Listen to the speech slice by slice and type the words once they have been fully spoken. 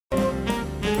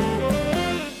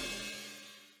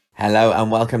Hello and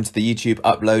welcome to the YouTube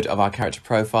upload of our character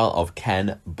profile of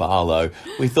Ken Barlow.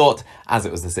 We thought, as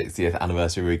it was the 60th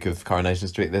anniversary week of Coronation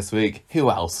Street this week, who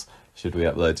else should we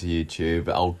upload to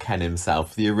YouTube? Old Ken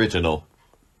himself, the original.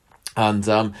 And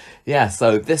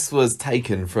so this was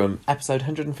taken from episode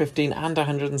 115 and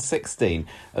 116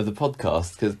 of the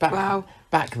podcast, because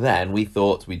back then we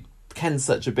thought Ken's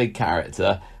such a big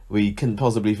character, we couldn't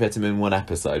possibly fit him in one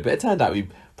episode, but it turned out we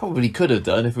probably could have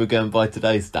done if we were going by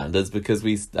today's standards, because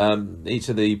we each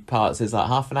of the parts is like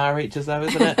half an hour each or so,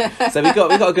 isn't it? So we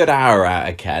got a good hour out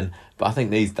of Ken, but I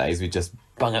think these days we just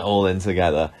bung it all in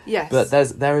together. Yes. But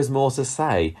there is more to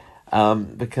say,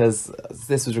 because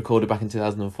this was recorded back in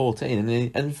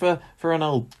 2014, and for an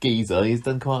old geezer, he's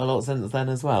done quite a lot since then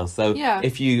as well. So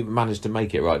if you manage to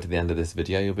make it right to the end of this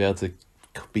video, you'll be able to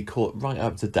be caught right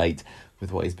up to date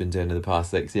with what he's been doing in the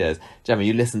past 6 years. Gemma,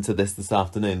 you listened to this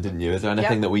afternoon, didn't you? Is there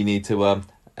anything that we need to,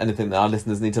 anything that our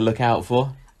listeners need to look out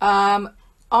for? A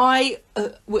lot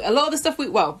of the stuff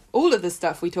all of the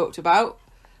stuff we talked about,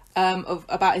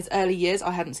 about his early years, I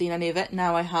hadn't seen any of it.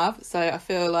 Now I have, so I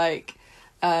feel like.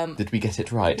 Did we get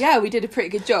it right? Yeah, we did a pretty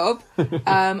good job.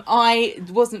 I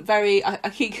wasn't very. I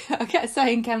kept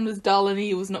saying Ken was dull and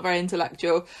he was not very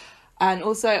intellectual, and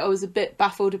also I was a bit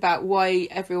baffled about why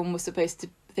everyone was supposed to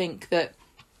think that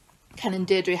Ken and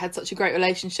Deirdre had such a great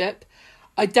relationship.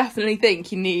 I definitely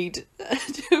think you need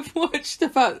to have watched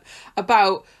about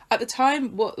at the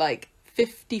time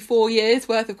 54 years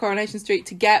worth of Coronation Street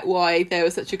to get why they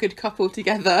were such a good couple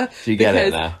together. Do you get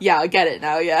it now? Yeah, I get it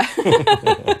now. Yeah.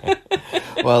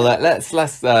 Well, let's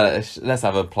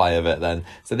have a play of it then.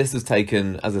 So this was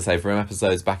taken, as I say, from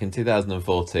episodes back in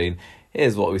 2014.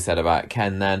 Here's what we said about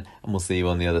Ken then, and we'll see you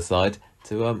on the other side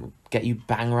to get you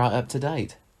bang right up to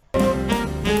date.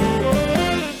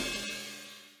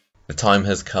 The time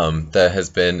has come. There has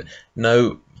been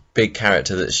no big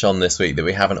character that's shone this week that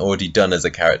we haven't already done as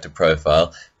a character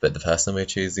profile, but the person we're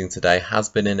choosing today has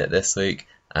been in it this week,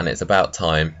 and it's about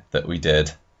time that we did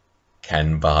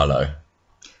Ken Barlow.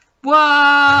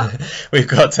 What? We've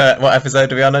got, what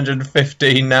episode are we on?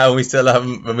 115 now. We still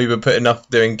haven't, we've been putting off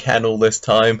doing Ken all this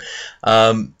time.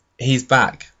 He's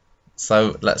back.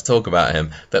 So let's talk about him.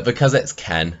 But because it's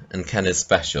Ken, and Ken is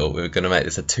special, we're going to make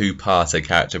this a two-parter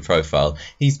character profile.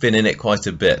 He's been in it quite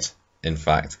a bit, in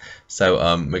fact. So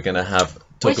we're going to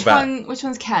Which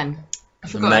one's Ken?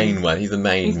 The main one. He's the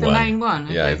main one. He's the main one.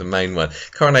 Okay. Yeah, he's the main one.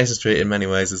 Coronation Street, in many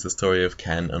ways, is the story of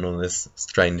Ken and all his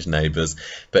strange neighbours.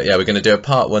 But yeah, we're going to do a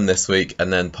part one this week,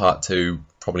 and then part two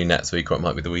probably next week, or it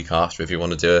might be the week after if you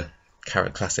want to do a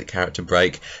classic character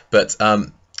break. But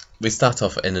we start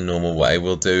off in a normal way.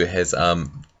 We'll do his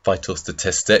vital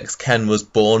statistics. Ken was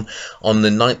born on the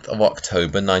 9th of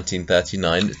October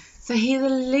 1939. So he's a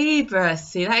Libra.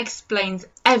 See, that explains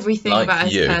everything about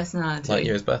his personality. Like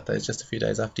you, his birthday is just a few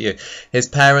days after you. His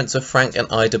parents are Frank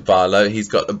and Ida Barlow. He's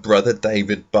got a brother,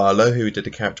 David Barlow, who we did a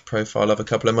character profile of a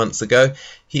couple of months ago.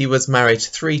 He was married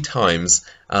 3 times.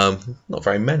 Not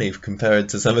very many compared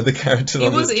to some of the characters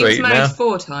on the street now. He was married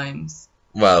 4 times.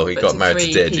 Well, he got married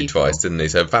to Deirdre twice, didn't he?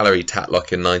 So Valerie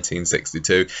Tatlock in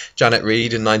 1962, Janet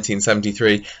Reed in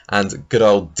 1973, and good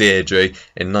old Deirdre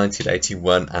in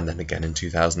 1981, and then again in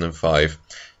 2005.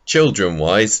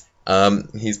 Children-wise,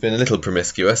 he's been a little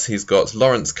promiscuous. He's got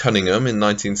Lawrence Cunningham in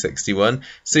 1961,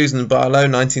 Susan Barlow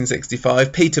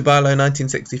 1965, Peter Barlow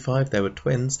 1965, they were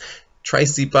twins,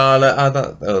 Tracy Barlow,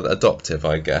 adoptive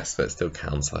I guess, but it still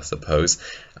counts I suppose.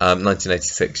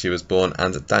 1986 she was born,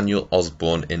 and Daniel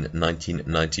Osborne in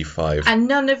 1995. And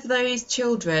none of those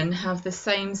children have the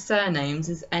same surnames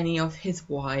as any of his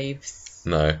wives.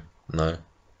 No.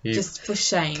 Just for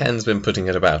shame. Ken's been putting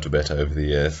it about a bit over the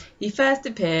years. He first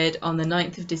appeared on the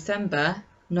 9th of December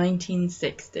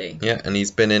 1960. Yeah, and he's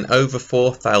been in over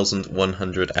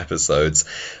 4,100 episodes,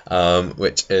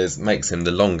 which makes him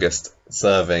the longest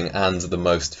serving and the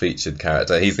most featured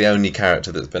character. He's the only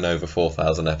character that's been over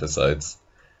 4,000 episodes.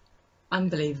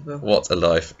 Unbelievable. What a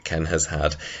life Ken has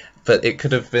had. But it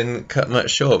could have been cut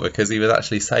much short, because he was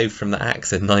actually saved from the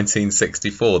axe in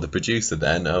 1964. The producer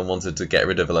then wanted to get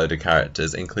rid of a load of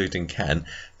characters, including Ken,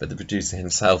 but the producer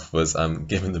himself was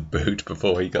given the boot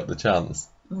before he got the chance.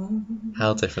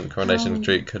 How different Coronation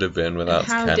Street could have been without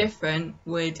Ken. How different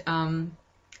would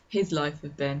his life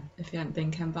have been if he hadn't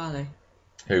been Ken Barlow?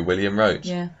 Who, William Roach?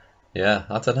 Yeah. Yeah,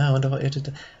 I don't know. I wonder what he'd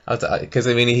do. Because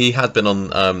I mean, he had been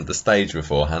on the stage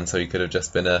beforehand, so he could have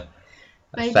just been a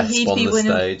thesp on the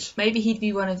stage. Maybe he'd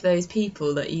be one of those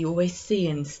people that you always see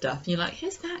and stuff. And you're like,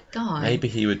 who's that guy? Maybe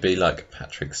he would be like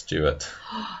Patrick Stewart.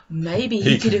 Maybe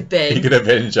he could have been. He could have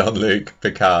been Jean-Luc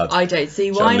Picard. I don't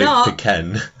see why not.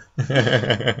 Jean-Luc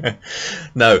Picard.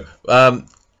 No.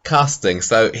 Casting.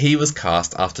 So he was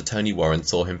cast after Tony Warren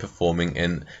saw him performing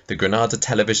in the Granada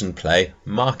television play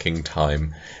Marking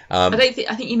Time. I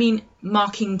think you mean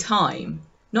marking time.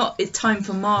 Not it's time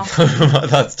for marking.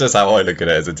 That's just how I look at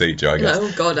it as a teacher, I guess.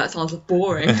 Oh God, that sounds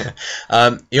boring.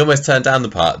 He almost turned down the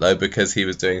part though because he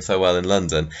was doing so well in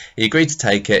London. He agreed to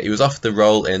take it. He was offered the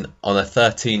role on a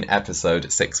 13-episode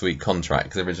 6-week contract,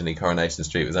 because originally Coronation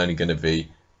Street was only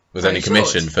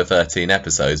commissioned for 13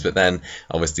 episodes, but then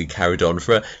obviously carried on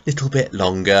for a little bit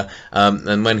longer.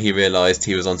 And when he realised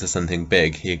he was onto something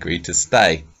big, he agreed to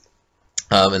stay.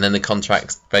 And then the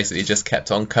contracts basically just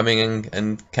kept on coming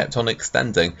and kept on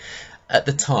extending. At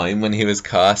the time when he was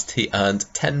cast, he earned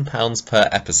 £10 per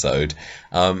episode.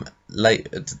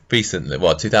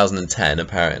 Recently, 2010,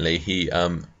 apparently he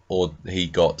got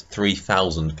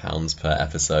 £3,000 per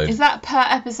episode. Is that per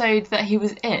episode that he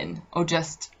was in, or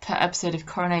just per episode of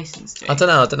Coronation Street? I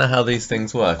don't know how these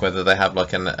things work. Whether they have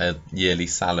like a yearly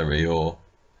salary or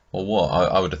what.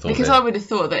 I would have thought. Because I would have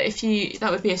thought that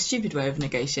that would be a stupid way of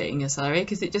negotiating your salary,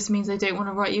 because it just means they don't want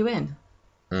to write you in.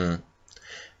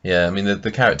 Yeah, I mean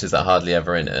the characters that are hardly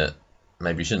ever in it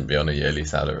maybe shouldn't be on a yearly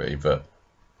salary, but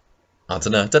I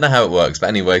don't know how it works. But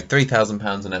anyway,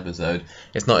 £3,000 an episode.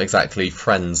 It's not exactly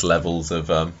Friends levels of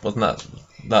wasn't that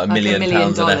like £1 million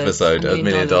an episode, $1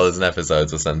 million an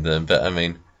episode or something. But I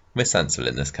mean, we're sensible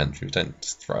in this country. We don't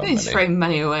just throw money. Throw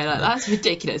money away like that. That's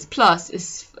ridiculous. Plus,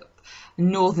 it's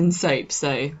Northern soap,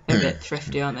 so they're a bit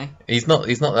thrifty, aren't they? He's not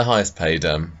the highest paid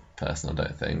person, I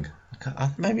don't think. I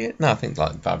think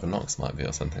like Knox might be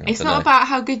or something. It's not about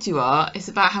how good you are, it's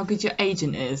about how good your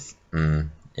agent is.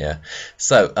 Yeah.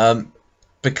 So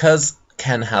because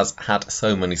Ken has had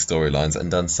so many storylines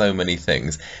and done so many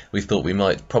things, we thought we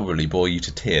might probably bore you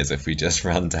to tears if we just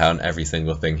ran down every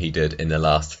single thing he did in the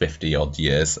last 50 odd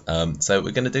years. So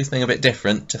we're going to do something a bit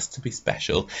different just to be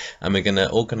special, and we're going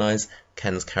to organise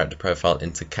Ken's character profile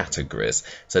into categories.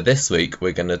 So this week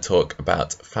we're going to talk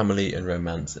about family and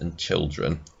romance and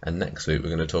children, and next week we're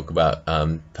going to talk about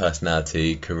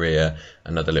personality, career,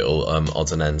 and other little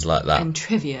odds and ends like that. And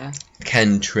trivia.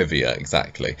 Ken trivia,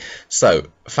 exactly. So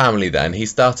family then, he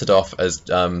started off as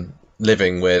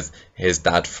living with his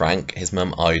dad Frank, his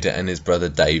mum Ida, and his brother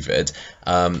David.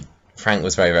 Frank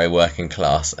was very, very working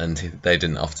class, and he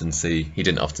didn't often see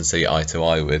eye to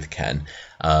eye with Ken.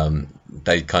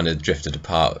 They kind of drifted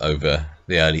apart over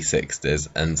the early 60s,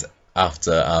 and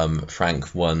after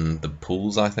Frank won the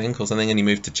pools, I think, or something, and he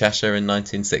moved to Cheshire in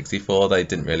 1964, they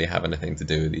didn't really have anything to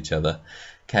do with each other.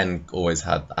 Ken always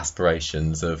had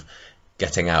aspirations of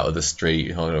getting out of the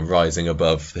street, rising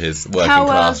above his working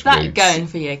class roots. How's that going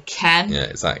for you, Ken? Yeah,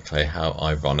 exactly. How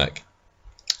ironic.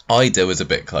 Ida was a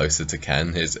bit closer to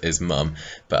Ken, his mum,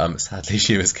 but sadly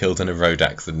she was killed in a road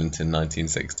accident in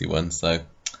 1961. So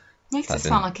makes it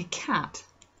sound like a cat.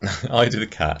 Ida the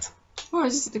cat. Or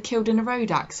is it killed in a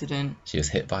road accident? She was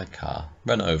hit by a car,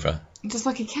 run over. Just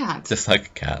like a cat. Just like a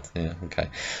cat. Yeah. Okay.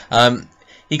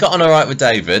 He got on alright with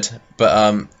David,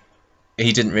 but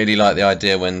he didn't really like the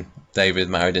idea when David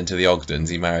married into the Ogdens.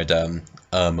 He married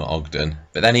Irma Ogden,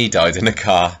 but then he died in a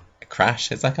car crash.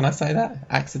 Can I say that?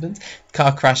 Accident?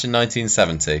 Car crash in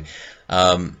 1970.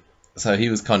 So he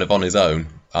was kind of on his own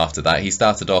after that. He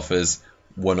started off as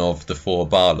one of the 4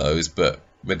 Barlows, but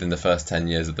within the first 10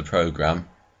 years of the programme,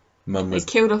 Mum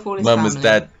killed off all his family. Was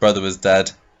dead, brother was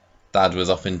dead, Dad was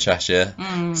off in Cheshire.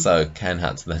 So Ken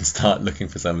had to then start looking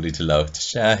for somebody to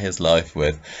share his life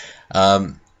with.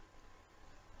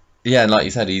 Yeah, and like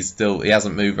you said, he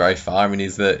hasn't moved very far. I mean,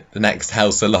 he's the next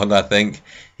house along, I think.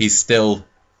 He's still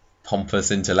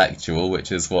pompous intellectual,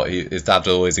 which is what his dad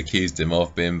always accused him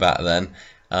of being back then.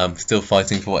 Still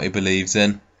fighting for what he believes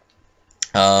in.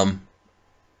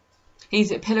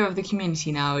 He's a pillar of the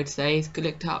community now, I would say. He's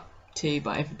looked up to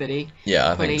by everybody. Yeah,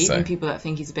 I think so. Even people that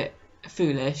think he's a bit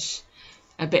foolish,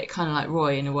 a bit kind of like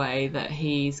Roy in a way, that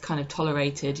he's kind of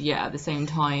tolerated, yet at the same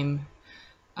time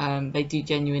they do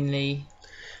genuinely...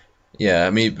 Yeah, I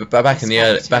mean, back in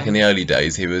the early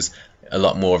days, he was a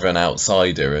lot more of an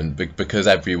outsider, and because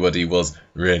everybody was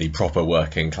really proper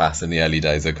working class in the early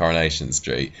days of Coronation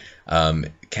Street,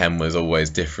 Ken was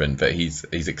always different, but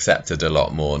he's accepted a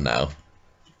lot more now.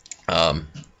 I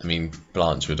mean,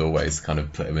 Blanche would always kind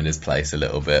of put him in his place a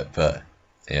little bit, but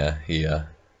yeah,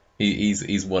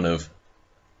 he's one of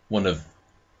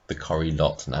the Corrie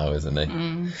lot now, isn't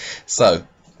he? So.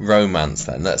 Romance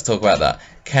then, let's talk about that.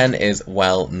 Ken is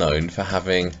well known for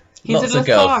having lots of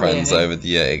girlfriends over the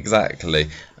year. Exactly.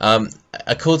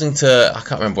 According to, I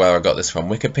can't remember where I got this from,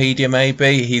 Wikipedia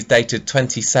maybe, he's dated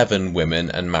 27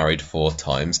 women and married 4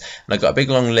 times. And I've got a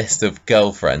big long list of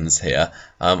girlfriends here,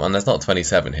 and there's not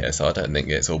 27 here, so I don't think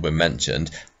it's all been mentioned.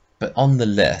 But on the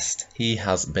list, he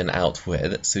has been out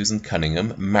with Susan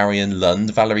Cunningham, Marion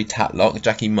Lund, Valerie Tatlock,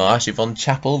 Jackie Marsh, Yvonne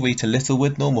Chappell, Rita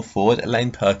Littlewood, Norma Ford, Elaine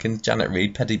Perkins, Janet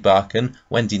Reid, Petty Barkin,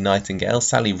 Wendy Nightingale,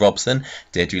 Sally Robson,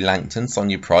 Deirdre Langton,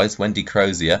 Sonia Price, Wendy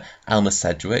Crozier, Alma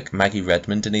Sedgwick, Maggie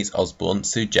Redmond, Denise Osborne,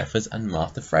 Sue Jeffers and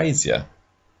Martha Frazier.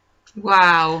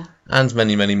 Wow. And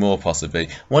many, many more possibly.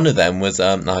 One of them was,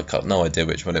 I've got no idea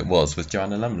which one it was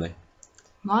Joanna Lumley.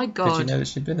 My God. Did you know that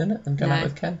she'd been in it and gone out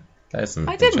with Ken? There's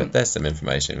some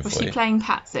information Was for you. she playing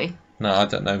Patsy? No, I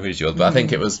don't know who she was, but I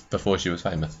think it was before she was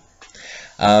famous.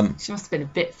 She must have been a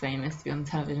bit famous to be on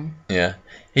television. Yeah.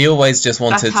 He always just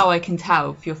wanted... That's how I can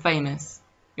tell if you're famous.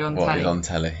 You're on telly. You're on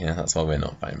telly, yeah, that's why we're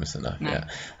not famous enough, No.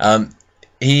 yeah.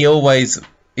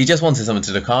 He just wanted someone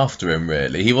to look after him,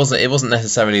 really. It wasn't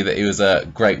necessarily that he was a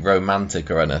great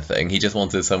romantic or anything. He just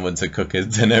wanted someone to cook his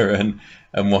dinner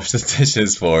and wash the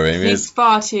dishes for him. He's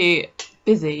far too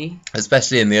busy.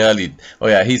 Especially in the early... Oh,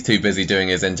 yeah, he's too busy doing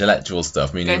his intellectual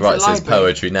stuff. I mean, he writes his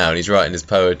poetry now, and he's writing his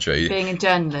poetry. Being a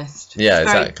journalist. Yeah,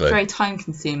 it's exactly. Very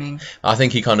time-consuming. I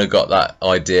think he kind of got that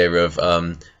idea of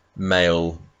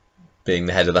male being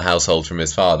the head of the household from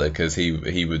his father, because he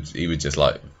would just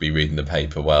like be reading the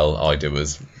paper while Ida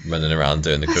was running around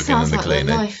doing the cooking and the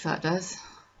cleaning. Life, that does.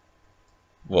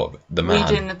 What, the man?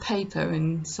 Reading the paper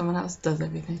and someone else does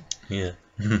everything. Yeah.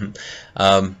 And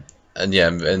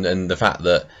the fact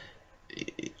that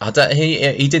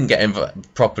he didn't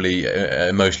get properly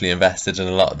emotionally invested in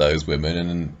a lot of those women,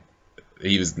 and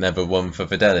he was never one for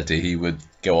fidelity. He would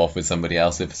go off with somebody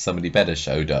else if somebody better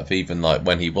showed up. Even like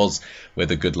when he was with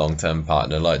a good long-term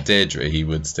partner like Deirdre, he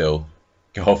would still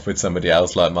go off with somebody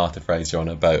else like Martha Fraser on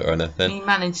a boat or anything. He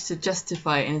managed to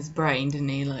justify it in his brain, didn't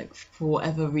he? Like, for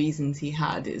whatever reasons he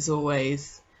had, it's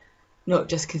always not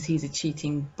just because he's a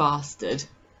cheating bastard.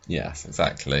 Yes,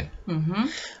 exactly.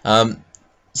 Mm-hmm.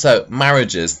 So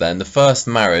marriages then. The first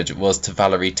marriage was to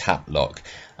Valerie Tatlock.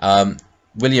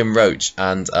 William Roach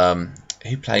and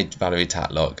who played Valerie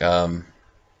Tatlock?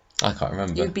 I can't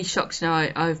remember. You'd be shocked to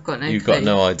know I've got no You've clue. got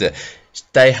no idea.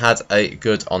 They had a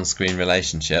good on-screen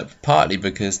relationship, partly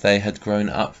because they had grown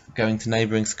up going to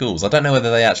neighbouring schools. I don't know whether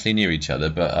they actually knew each other,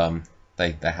 but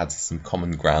they had some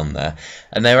common ground there.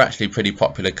 And they were actually a pretty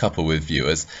popular couple with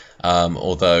viewers,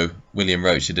 although William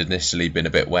Roach had initially been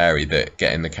a bit wary that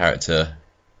getting the character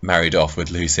married off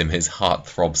would lose him his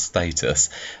heartthrob status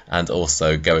and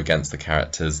also go against the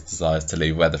character's desires to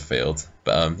leave Weatherfield.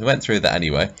 But they went through that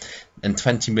anyway, and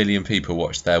 20 million people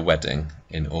watched their wedding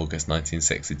in August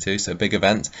 1962, so a big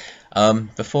event.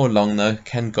 Before long though,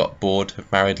 Ken got bored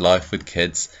of married life with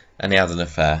kids and he had an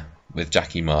affair with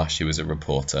Jackie Marsh, who was a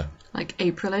reporter. Like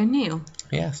April O'Neil.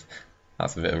 Yes,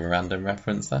 that's a bit of a random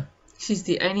reference there. She's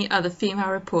the only other female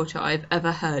reporter I've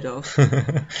ever heard of.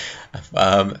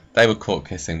 They were caught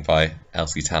kissing by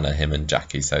Elsie Tanner, him and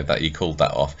Jackie, so that he called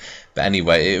that off. But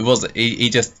anyway, he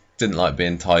just didn't like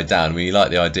being tied down. I mean, he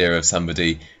liked the idea of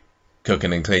somebody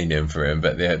cooking and cleaning for him,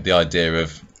 but the idea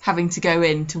of having to go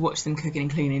in to watch them cooking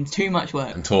and cleaning is too much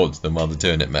work. And talk to them while they're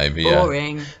doing it, maybe.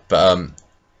 Boring. Yeah. But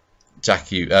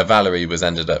Valerie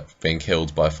ended up being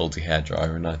killed by a faulty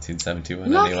hairdryer in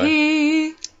 1971. Lucky.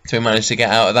 Anyway. So we managed to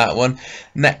get out of that one.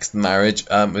 Next marriage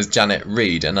was Janet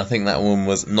Reid, and I think that one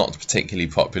was not particularly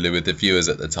popular with the viewers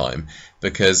at the time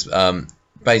because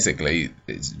basically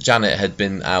Janet had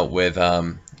been out with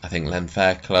I think Len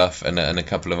Fairclough and a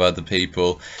couple of other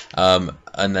people,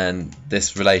 and then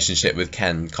this relationship with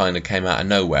Ken kind of came out of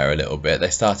nowhere a little bit. They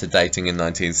started dating in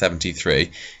 1973.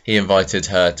 He invited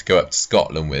her to go up to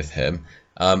Scotland with him,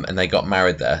 and they got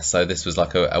married there. So this was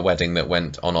like a wedding that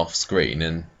went on off screen,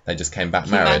 and they just came back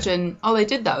married. Imagine, they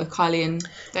did that with Kylie and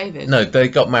David. No, they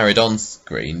got married on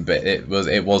screen, but it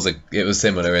was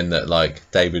similar in that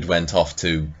like David went off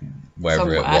to wherever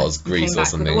somewhere, it was, Greece or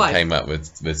something, came out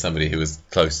with somebody who was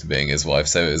close to being his wife.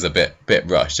 So it was a bit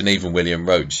rushed, and even William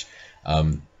Roach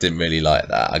didn't really like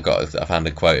that. I found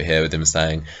a quote here with him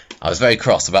saying, "I was very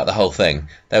cross about the whole thing.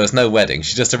 There was no wedding.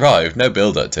 She just arrived, no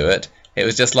build up to it. It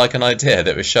was just like an idea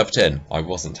that was shoved in. I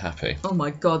wasn't happy." Oh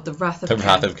my God, the wrath of Ken. The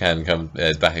wrath of Ken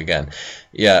is back again.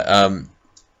 Yeah,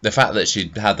 the fact that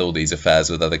she'd had all these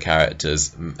affairs with other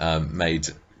characters made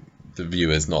the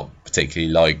viewers not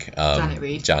particularly like Janet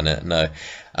Reid. Janet, no.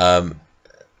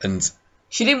 And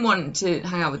she didn't want to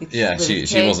hang out with the kids. Yeah,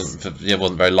 she wasn't a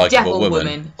very likeable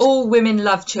woman. All women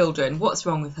love children. What's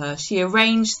wrong with her? She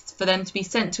arranged for them to be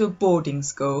sent to a boarding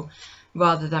school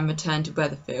rather than return to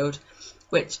Weatherfield,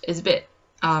 which is a bit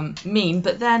mean,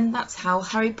 but then that's how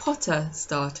Harry Potter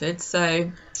started,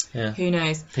 so yeah. Who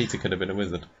knows? Peter could have been a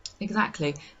wizard.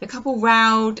 Exactly. The couple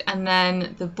rowed, and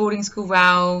then the boarding school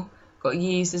row got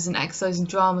used as an exercise in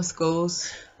drama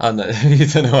schools. Oh no, you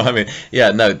don't know what I mean.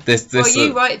 Yeah, no, this. Well,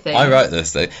 you write things. I write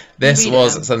this thing. This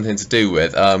was them. something to do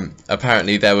with.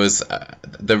 Apparently, there was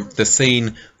the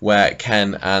scene where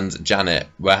Ken and Janet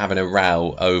were having a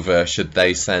row over should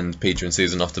they send Peter and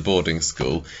Susan off to boarding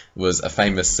school. Was a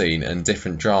famous scene, and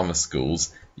different drama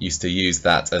schools used to use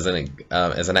that as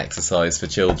an exercise for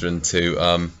children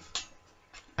to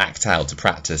act out, to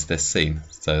practice this scene.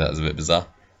 So that was a bit bizarre.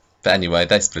 But anyway,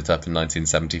 they split up in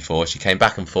 1974. She came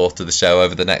back and forth to the show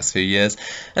over the next few years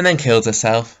and then killed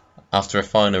herself after a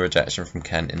final rejection from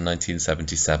Ken in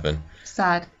 1977.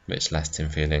 Sad. Which left him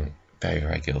feeling very,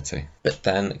 very guilty. But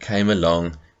then came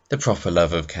along the proper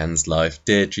love of Ken's life,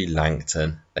 Deirdre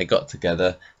Langton. They got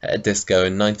together at a disco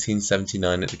in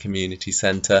 1979 at the community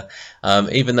centre.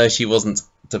 Even though she wasn't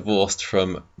divorced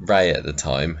from Ray at the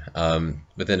time,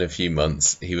 within a few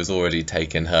months he was already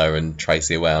taking her and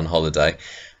Tracy away on holiday.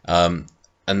 And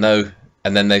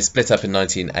then they split up in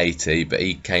 1980, but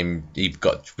he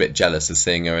got a bit jealous of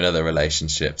seeing her in other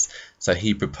relationships, so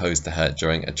he proposed to her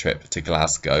during a trip to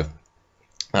Glasgow.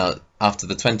 After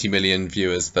the 20 million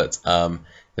viewers that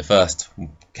the first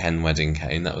Ken wedding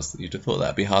came, you'd have thought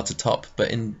that'd be hard to top, but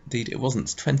indeed it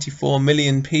wasn't. 24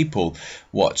 million people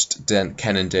watched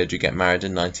Ken and Deirdre get married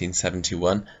in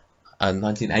 1981.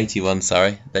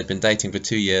 Sorry, they'd been dating for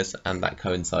 2 years, and that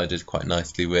coincided quite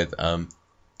nicely with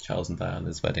Charles and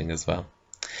Diana's wedding as well.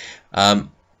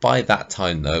 By that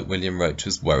time, though, William Roach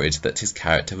was worried that his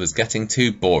character was getting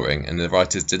too boring and the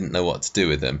writers didn't know what to do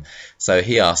with him. So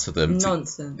he asked for them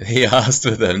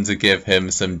to give him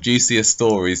some juicier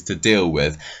stories to deal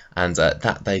with, and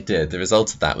that they did. The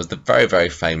result of that was the very, very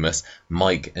famous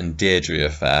Mike and Deirdre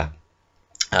affair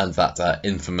and that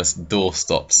infamous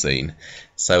doorstop scene.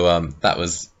 So that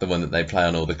was the one that they play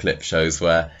on all the clip shows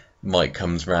where Mike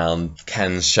comes round,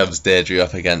 Ken shoves Deirdre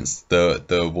up against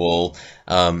the wall,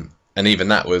 and even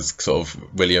that was sort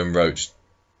of William Roach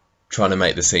trying to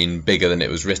make the scene bigger than it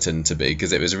was written to be,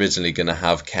 because it was originally going to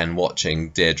have Ken watching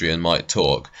Deirdre and Mike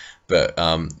talk, but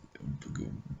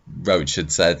Roach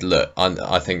had said, look,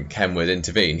 I think Ken would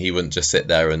intervene, he wouldn't just sit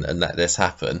there and let this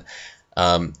happen.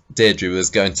 Deirdre was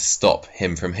going to stop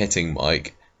him from hitting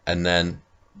Mike, and then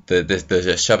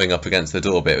the shoving up against the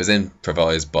door bit was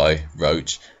improvised by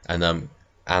Roach, and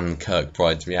Anne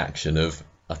Kirkbride's reaction of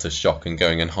utter shock and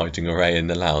going and hiding away in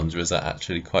the lounge was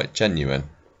actually quite genuine.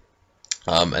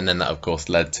 And then that of course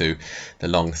led to the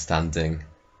long-standing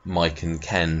Mike and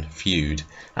Ken feud.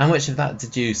 How much of that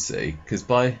did you see? Because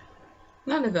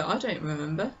none of it, I don't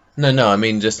remember. No, I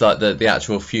mean just like the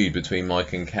actual feud between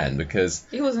Mike and Ken, because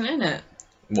he wasn't in it.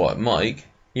 What, Mike?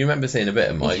 You remember seeing a bit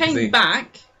of Mike? He came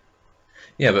back.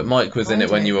 Yeah, but Mike was in it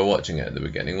when you were watching it at the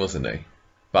beginning, wasn't he?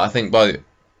 But I think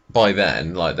by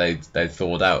then, like they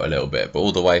thawed out a little bit, but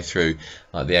all the way through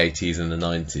like the 80s and the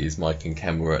 90s, Mike and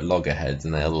Ken were at loggerheads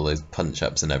and they had all those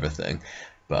punch-ups and everything.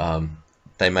 But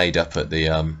they made up at the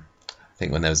I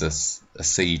think when there was a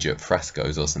siege at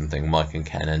Fresco's or something, Mike and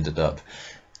Ken ended up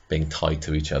being tied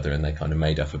to each other, and they kind of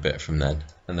made up a bit from then.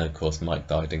 And then of course Mike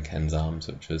died in Ken's arms,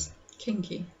 which was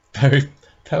kinky, very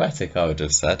poetic, I would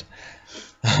have said.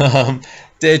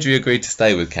 Deirdre agreed to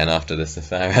stay with Ken after this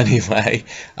affair anyway,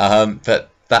 but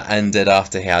that ended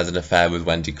after he had an affair with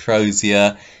Wendy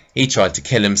Crozier. He tried to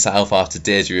kill himself after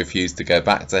Deirdre refused to go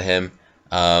back to him,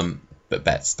 but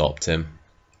Bet stopped him.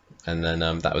 And then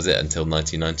that was it until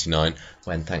 1999,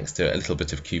 when, thanks to a little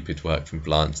bit of Cupid work from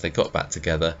Blanche, they got back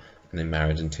together and they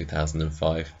married in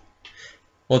 2005.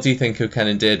 What do you think of Ken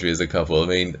and Deirdre as a couple? I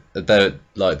mean, they're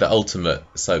like the ultimate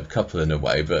soap couple in a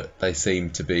way, but they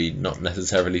seem to be not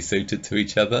necessarily suited to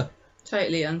each other.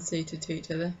 Totally unsuited to each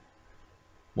other.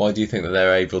 Why do you think that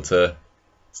they're able to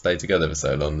stay together for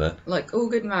so long then? Like all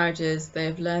good marriages, they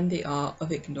have learned the art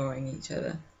of ignoring each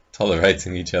other.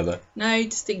 Tolerating each other? No,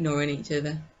 just ignoring each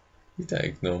other. You don't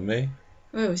ignore me.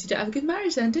 Oh, so you don't have a good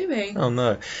marriage then, do we? Oh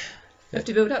no. You have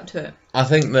to build up to it. I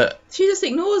think that she just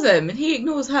ignores him and he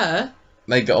ignores her.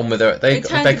 They get on with their they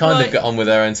kind of get on with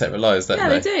their own separate lives, don't they?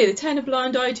 Yeah, they do. They turn a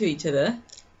blind eye to each other.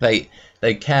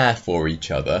 They care for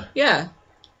each other. Yeah.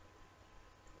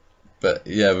 But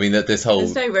yeah, I mean that this whole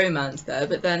there's no romance there,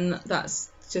 but then that's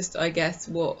just, I guess,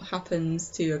 what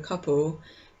happens to a couple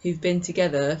who've been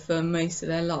together for most of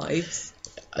their lives.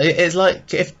 It's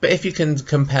like if you can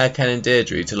compare Ken and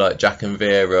Deirdre to like Jack and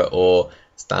Vera or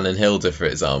Stan and Hilda, for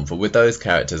example, with those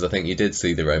characters, I think you did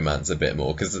see the romance a bit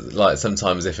more, because like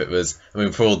sometimes if it was, I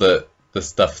mean, for all the the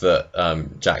stuff that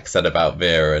Jack said about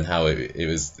Vera and how it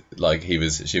was like she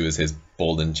was his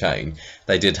ball and chain,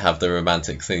 they did have the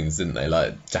romantic scenes, didn't they?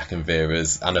 Like Jack and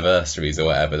Vera's anniversaries or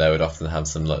whatever, they would often have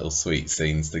some little sweet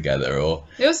scenes together. Or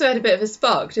they also had a bit of a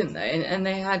spark, didn't they? And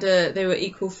they were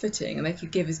equal footing, and they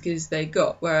could give as good as they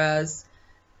got. Whereas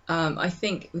I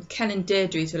think with Ken and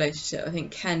Deirdre's relationship, I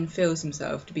think Ken feels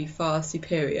himself to be far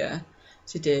superior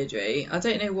to Deirdre. I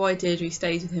don't know why Deirdre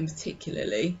stays with him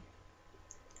particularly.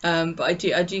 But I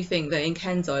do think that in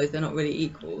Ken's eyes they're not really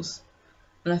equals,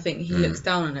 and I think he looks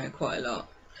down on her quite a lot.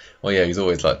 Well, yeah, he's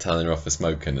always like telling her off for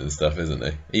smoking and stuff, isn't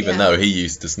he? Even though he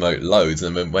used to smoke loads,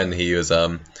 and when he was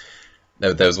there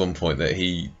was one point that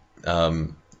he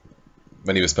when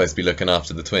he was supposed to be looking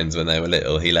after the twins when they were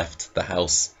little, he left the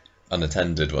house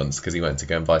unattended once because he went to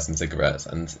go and buy some cigarettes,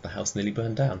 and the house nearly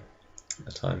burned down at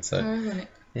the time. So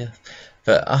yeah,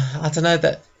 but I don't know,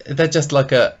 that they're just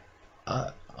like a.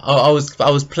 I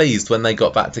was pleased when they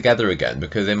got back together again,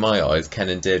 because in my eyes Ken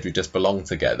and Deirdre just belong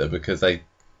together because they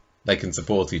can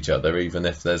support each other even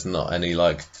if there's not any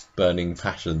like burning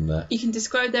passion there. You can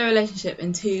describe their relationship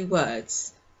in 2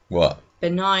 words. What?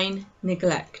 Benign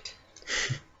neglect.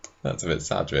 That's a bit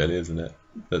sad, really, isn't it?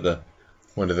 That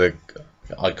one of the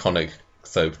iconic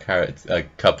soap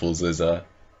couples is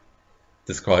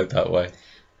described that way.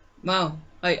 Wow.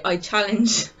 I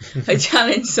challenge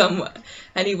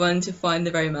anyone to find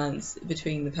the romance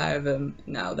between the pair of them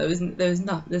now. There's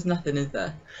nothing, is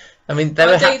there? I mean, they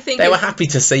were happy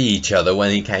to see each other when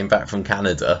he came back from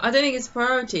Canada. I don't think it's a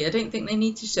priority. I don't think they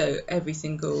need to show every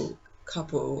single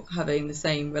couple having the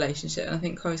same relationship. And I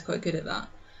think Corey's quite good at that,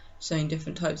 showing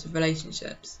different types of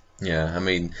relationships. Yeah, I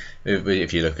mean,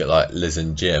 if you look at like Liz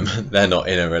and Jim, they're not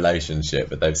in a relationship,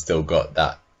 but they've still got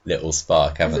that little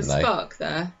spark, haven't they? There's a spark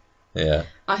there. Yeah.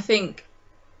 I think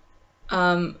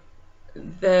the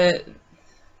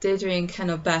Deirdre and Ken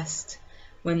are best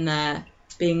when they're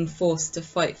being forced to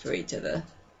fight for each other,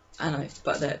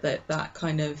 but that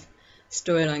kind of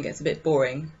storyline gets a bit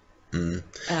boring.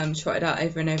 Trotted out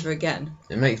over and over again.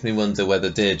 It makes me wonder whether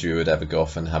Deirdre would ever go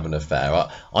off and have an affair.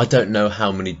 I don't know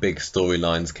how many big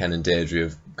storylines Ken and Deirdre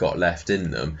have got left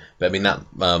in them, but I mean that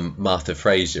Martha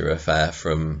Fraser affair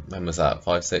from, when was that,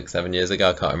 5, 6, 7 years ago?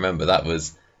 I can't remember. That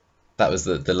was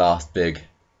the last big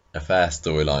affair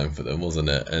storyline for them, wasn't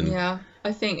it? And yeah,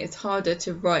 I think it's harder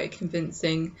to write a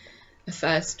convincing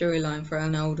affair storyline for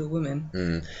an older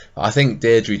woman. I think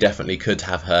Deirdre definitely could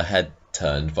have her head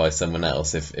turned by someone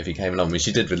else if he came along. I mean,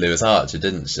 she did with Lewis Archer,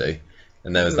 didn't she?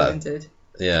 And there was that.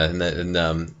 Yeah,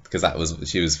 and because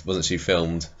wasn't she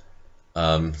filmed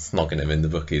snogging him in the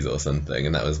bookies or something,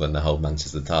 and that was when the whole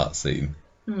Manchester Tart scene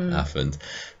happened.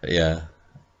 But yeah,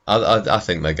 I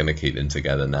think they're going to keep them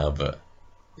together now, but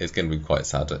it's going to be quite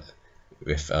sad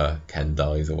if Ken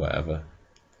dies or whatever.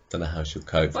 Don't know how she'll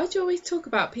cope. Why do you always talk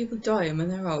about people dying when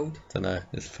they're old? Don't know.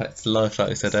 It's life,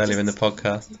 like I said earlier in the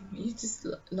podcast. You just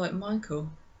like Michael.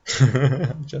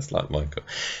 Just like Michael.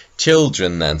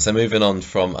 Children then. So moving on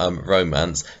from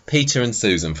romance. Peter and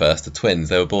Susan first, the twins.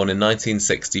 They were born in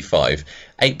 1965,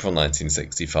 April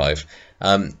 1965.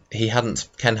 Ken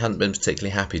hadn't been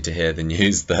particularly happy to hear the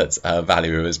news that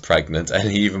Valerie was pregnant,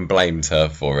 and he even blamed her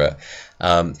for it.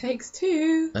 Takes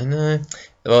 2. I know.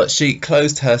 Well, she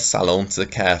closed her salon to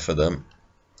care for them.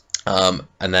 And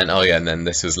then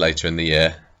this was later in the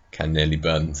year. Ken nearly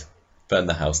burned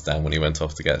the house down when he went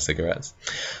off to get cigarettes.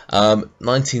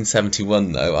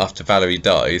 1971 though, after Valerie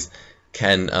dies,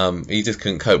 Ken he just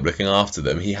couldn't cope looking after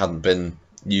them. He hadn't been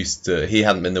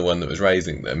the one that was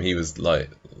raising them. He was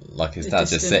like his dad,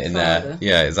 just sitting there.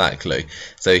 Yeah, exactly.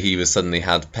 So he was suddenly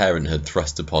had parenthood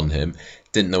thrust upon him.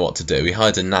 Didn't know what to do. He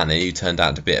hired a nanny who turned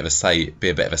out to be a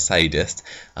bit of a sadist,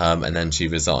 and then she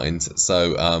resigned.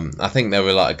 So I think there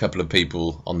were like a couple of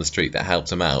people on the street that helped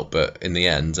him out, but in the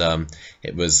end,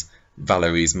 it was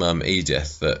Valerie's mum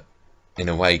Edith that, in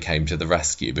a way, came to the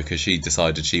rescue, because she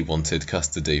decided she wanted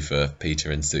custody for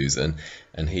Peter and Susan,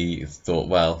 and he thought,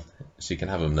 well, she can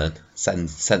have them then.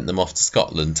 Sent them off to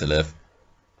Scotland to live.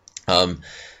 And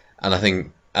I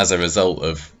think as a result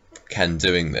of Ken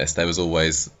doing this, there was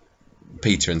always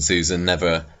Peter and Susan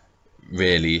never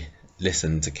really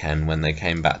listened to Ken when they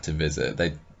came back to visit.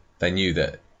 They knew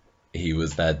that he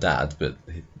was their dad, but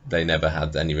they never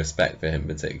had any respect for him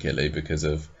particularly because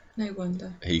of. No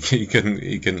wonder. He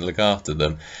couldn't look after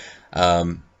them.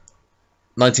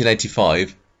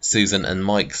 1985, Susan and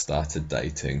Mike started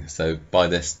dating. So by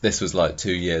this was like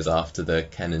 2 years after the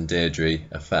Ken and Deirdre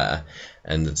affair,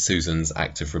 and Susan's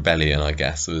act of rebellion, I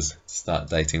guess, was to start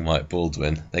dating Mike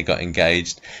Baldwin. They got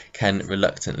engaged. Ken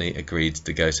reluctantly agreed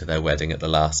to go to their wedding at the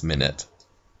last minute.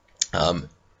 And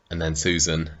then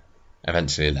Susan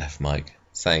eventually left Mike.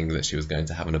 saying that she was going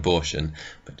to have an abortion,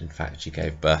 but in fact she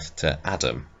gave birth to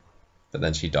Adam. But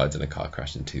then she died in a car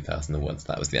crash in 2001, so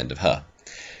that was the end of her.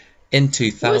 In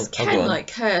 2000... Was Ken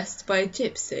cursed by a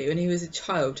gypsy when he was a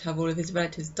child to have all of his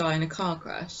relatives die in a car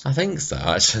crash? I think so,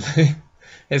 actually.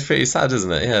 It's pretty sad,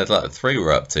 isn't it? Yeah, like 3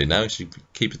 we're up to now. She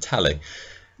keep a tally.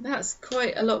 That's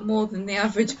quite a lot more than the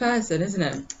average person, isn't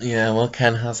it? Yeah, well,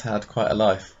 Ken has had quite a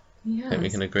life. Yeah. I think we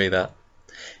can agree that.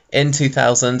 In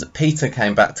 2000, Peter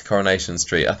came back to Coronation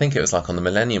Street. I think it was like on the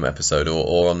Millennium episode,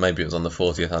 or on, maybe it was on the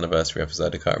 40th anniversary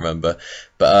episode, I can't remember.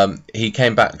 But he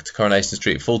came back to Coronation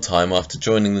Street full time after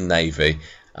joining the Navy.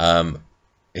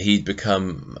 He'd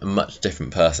become a much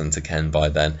different person to Ken by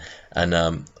then.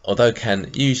 And although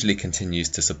Ken usually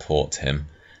continues to support him,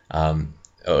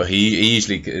 or he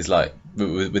usually is like,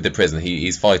 with the prison,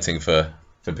 he's fighting for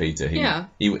Peter.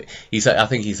 I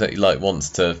think he like wants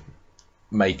to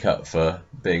make up for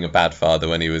being a bad father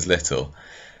when he was little,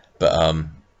 but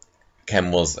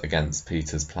Ken was against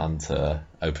Peter's plan to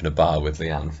open a bar with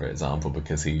Leanne, for example,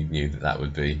 because he knew that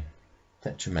would be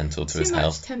detrimental to his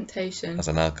health. Too much temptation As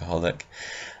an alcoholic.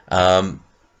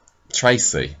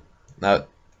 Tracy. Now,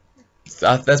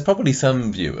 there's probably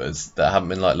some viewers that haven't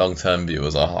been like long-term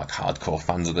viewers or like hardcore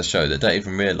fans of the show that don't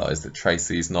even realise that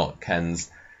Tracy's not Ken's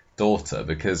daughter,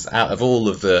 because out of all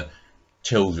of the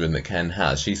children that Ken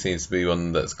has, she seems to be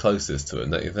one that's closest to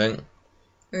him, don't you think?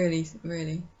 Really.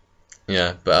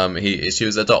 Yeah, but she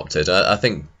was adopted. I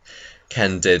think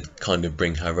Ken did kind of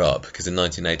bring her up, because in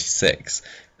 1986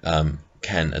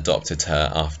 Ken adopted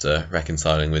her after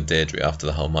reconciling with Deirdre after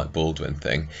the whole Mike Baldwin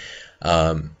thing.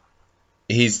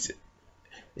 She's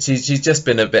just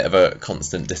been a bit of a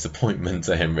constant disappointment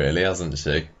to him, really, hasn't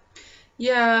she?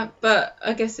 Yeah, but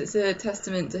I guess it's a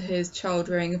testament to his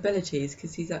child-rearing abilities,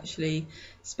 because he's actually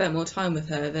spent more time with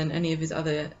her than any of his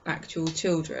other actual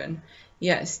children.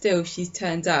 Yet still, she's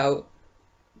turned out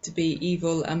to be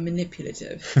evil and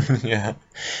manipulative. Yeah,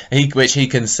 which he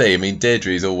can see. I mean,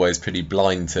 Deirdre's always pretty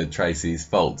blind to Tracy's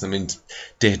faults. I mean,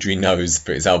 Deirdre knows,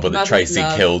 for example, that Tracy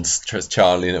killed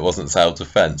Charlie and it wasn't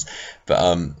self-defense.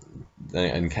 But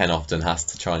and Ken often has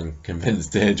to try and convince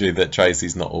Deirdre that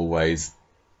Tracy's not always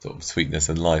sort of sweetness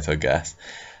and light, I guess.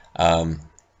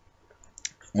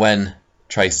 When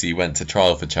Tracy went to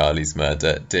trial for Charlie's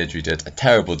murder, Deirdre did a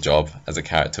terrible job as a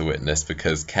character witness,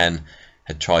 because Ken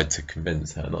had tried to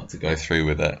convince her not to go through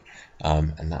with it,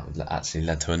 and that actually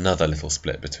led to another little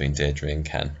split between Deirdre and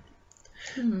Ken.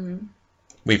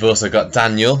 We've also got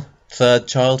Daniel,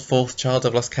 4th child,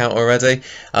 I've lost count already.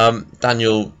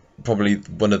 Daniel, probably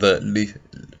one of the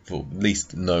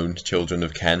least known children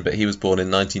of Ken, but he was born in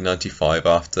 1995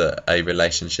 after a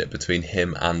relationship between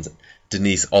him and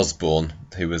Denise Osborne,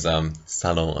 who was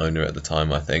salon owner at the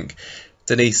time, I think.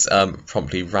 Denise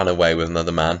promptly ran away with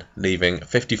another man, leaving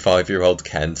 55-year-old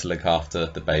Ken to look after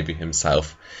the baby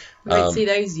himself. Wait, see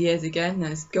those years again,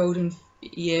 those golden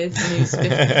years when he was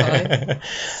 55.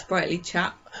 Sprightly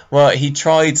chap. Well, he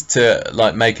tried to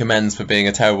like make amends for being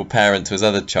a terrible parent to his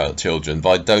other children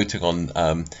by doting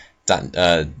on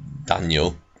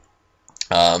Daniel.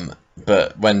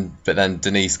 But then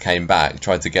Denise came back,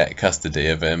 tried to get custody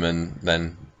of him, and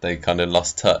then they kind of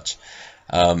lost touch.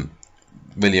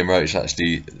 William Roach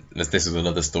actually, this was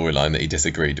another storyline that he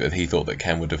disagreed with. He thought that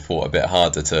Ken would have fought a bit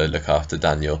harder to look after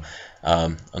Daniel.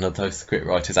 And although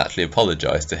scriptwriters actually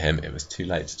apologised to him, it was too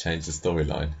late to change the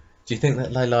storyline. Do you think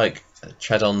that they like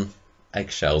tread on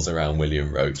eggshells around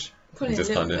William Roach? Probably a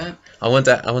little bit. I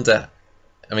wonder.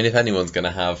 I mean, if anyone's going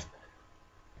to have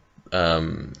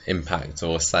impact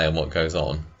or say on what goes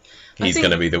on, he's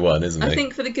going to be the one, isn't he? I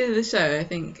think for the good of the show, I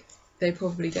think they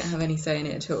probably don't have any say in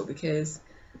it at all, because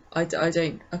I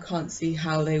can't see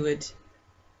how they would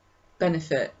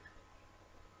benefit.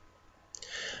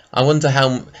 I wonder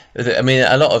how. I mean,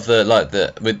 a lot of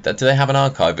do they have an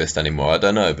archivist anymore? I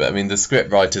don't know, but I mean, the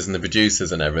script writers and the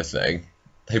producers and everything,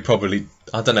 they probably,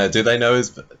 I don't know, do they know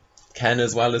Ken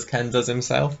as well as Ken does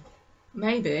himself?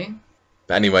 Maybe.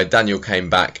 But anyway, Daniel came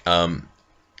back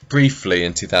briefly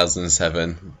in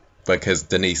 2007 because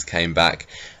Denise came back.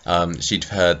 She'd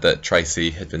heard that Tracy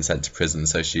had been sent to prison,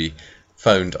 so she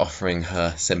phoned offering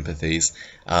her sympathies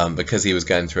because he was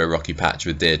going through a rocky patch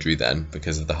with Deirdre then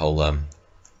because of the whole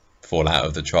fallout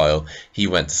of the trial. He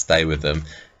went to stay with them.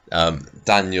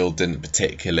 Daniel didn't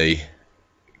particularly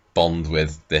bond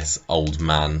with this old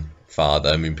man father.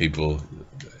 I mean, people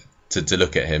to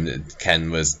look at him,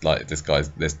 Ken was like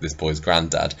this boy's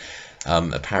granddad.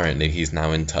 Apparently he's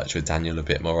now in touch with Daniel a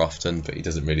bit more often, but he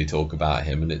doesn't really talk about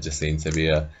him, and it just seems to be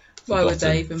a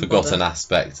forgotten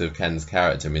aspect of Ken's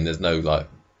character. I mean, there's no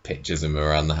pictures of him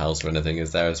around the house or anything,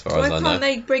 is there, as far as I know? Why can't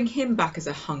they bring him back as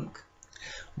a hunk?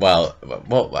 Well,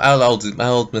 how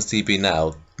old must he be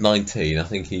now? 19. I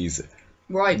think he's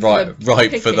Ripe ripe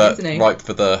for the isn't he? ripe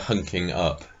for the hunking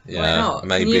up. Yeah, Why not?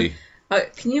 maybe.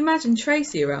 Can you imagine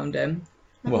Tracy around him?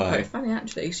 That'd be Why? quite funny,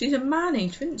 actually. She's a manny,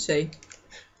 shouldn't she?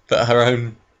 But her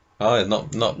own. Oh,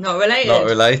 not related. Not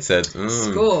related.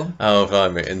 Score. Oh,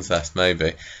 blimey, incest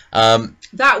maybe.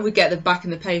 That would get them back in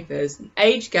the papers.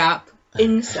 Age gap,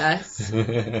 incest.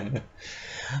 We're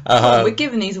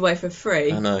giving these away for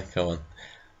free. I know. Come on.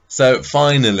 So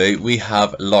finally, we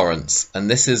have Lawrence, and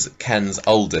this is Ken's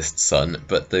oldest son,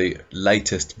 but the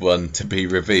latest one to be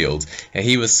revealed.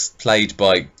 He was played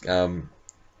by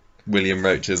William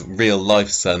Roach's real-life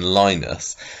son,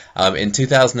 Linus. In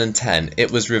 2010, it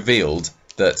was revealed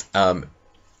that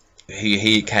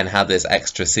Ken had this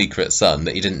extra secret son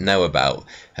that he didn't know about,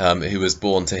 who was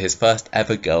born to his first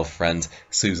ever girlfriend,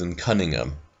 Susan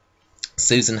Cunningham.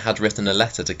 Susan had written a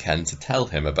letter to Ken to tell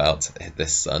him about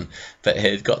this son, but it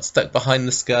had got stuck behind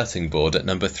the skirting board at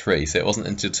number 3, so it wasn't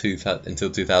until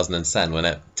 2010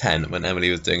 when Emily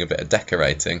was doing a bit of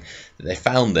decorating that they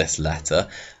found this letter,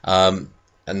 and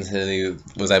he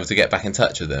was able to get back in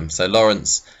touch with him. So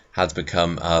Lawrence had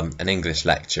become an English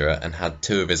lecturer and had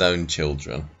 2 of his own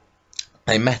children.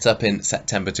 They met up in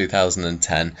September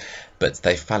 2010, but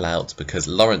they fell out because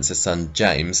Lawrence's son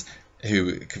James,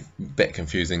 who, a bit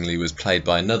confusingly, was played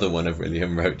by another one of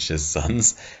William Roach's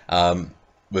sons,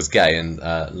 was gay, and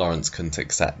Lawrence couldn't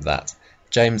accept that.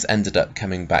 James ended up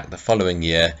coming back the following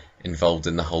year, involved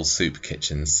in the whole soup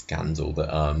kitchen scandal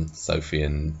that Sophie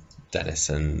and Dennis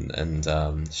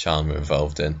and Sean were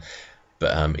involved in,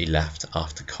 but he left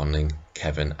after conning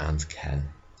Kevin and Ken.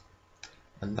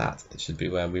 And that should be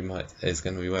where we're going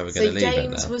to leave it now. So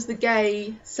James was the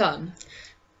gay son?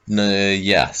 No,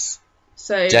 yes.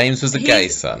 So James was the gay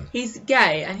son. He's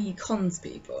gay and he cons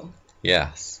people.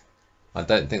 Yes. I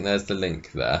don't think there's the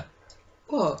link there.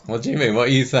 What? What do you mean? What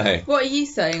are you saying? What are you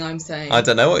saying I'm saying? I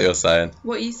don't know what you're saying.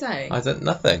 What are you saying?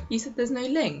 Nothing. You said there's no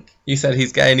link. You said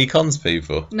he's gay and he cons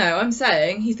people. No, I'm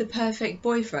saying he's the perfect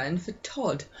boyfriend for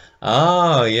Todd.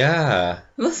 Oh, yeah.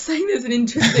 I'm not saying there's an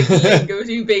intrinsic link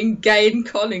between being gay and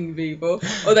conning people.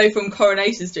 Although from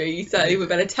Coronation Street, you certainly would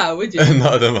better tell, would you?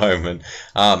 Not at the moment.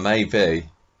 Maybe.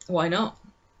 Why not?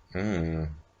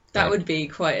 That would be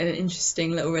quite an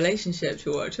interesting little relationship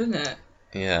to watch, wouldn't it?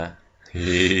 Yeah.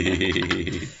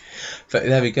 But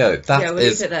there we go. That we'll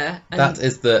leave it there. That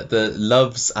is the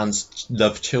loves and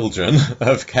love children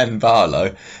of Ken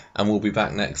Barlow, and we'll be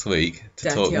back next week to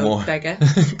talk more. Beggar.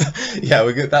 Yeah,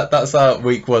 we're good. That's our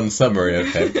week 1 summary of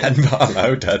him. Ken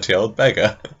Barlow, dirty old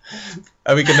beggar.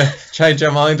 Are we going to change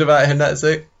our mind about him next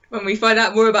week? When we find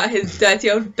out more about his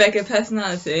dirty old beggar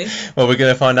personality. Well, we're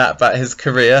going to find out about his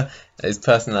career, his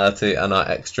personality, and our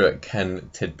extra Ken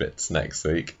tidbits next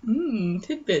week.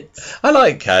 Tidbits. I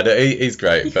like Ken. He's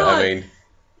great, but I mean,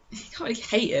 you can't really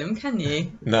hate him, can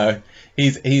you? No,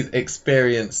 he's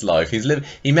experienced life.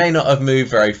 He may not have moved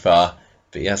very far,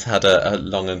 but he has had a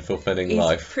long and fulfilling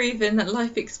life. He's proven that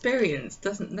life experience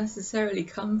doesn't necessarily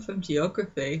come from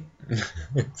geography.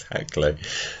 Exactly.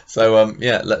 So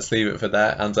let's leave it for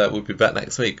there, and we'll be back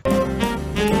next week.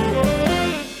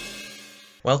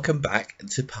 Welcome back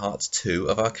to part 2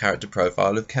 of our character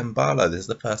profile of Ken Barlow. This is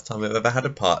the first time we've ever had a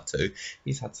part 2.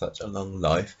 He's had such a long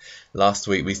life. Last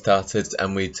week we started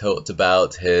and we talked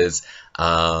about his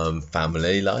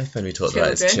family life, and we talked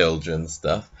about his children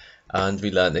stuff. And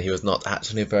we learned that he was not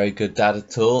actually a very good dad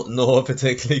at all, nor a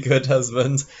particularly good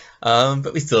husband,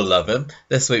 but we still love him.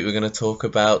 This week we're going to talk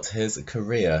about his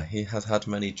career. He has had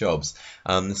many jobs.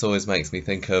 This always makes me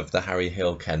think of the Harry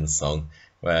Hill Ken song,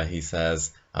 where he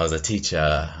says, I was a teacher,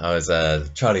 I was a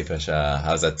trolley pusher,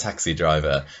 I was a taxi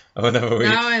driver. And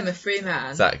now I'm a free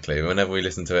man. Exactly. Whenever we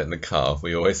listen to it in the car,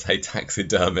 we always say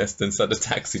taxidermist instead of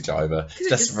taxi driver,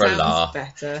 just for a laugh.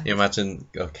 Better. You imagine,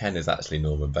 Ken is actually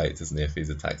Norman Bates, isn't he, if he's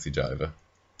a taxi driver?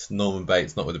 It's Norman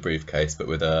Bates, not with a briefcase, but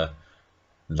with a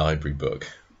library book.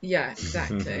 Yeah,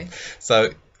 exactly.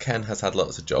 So Ken has had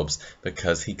lots of jobs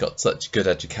because he got such good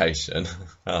education.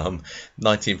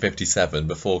 1957,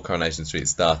 before Coronation Street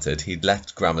started, he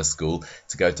left grammar school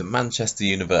to go to Manchester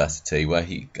University, where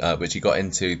which he got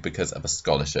into because of a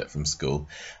scholarship from school.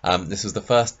 This was the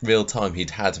first real time he'd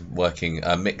had working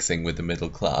mixing with the middle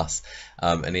class,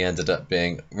 and he ended up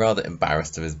being rather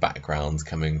embarrassed of his background,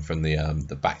 coming from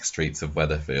the back streets of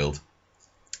Weatherfield.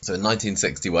 So in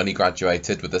 1961, he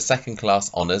graduated with a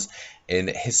second-class honours in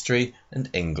history and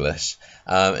English.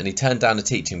 And he turned down a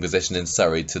teaching position in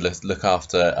Surrey to look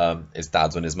after his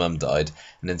dad when his mum died.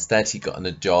 And instead, he got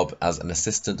a job as an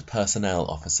assistant personnel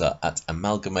officer at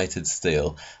Amalgamated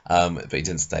Steel. But he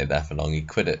didn't stay there for long. He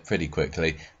quit it pretty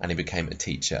quickly, and he became a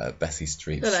teacher at Bessie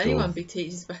Street Well, School. anyone be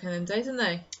teachers back in them days, didn't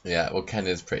they? Yeah, well, Ken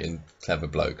is a pretty clever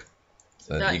bloke.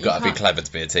 So That- you've you got to be can't clever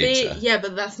to be a teacher. Yeah,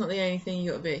 but that's not the only thing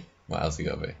you got to be. What else you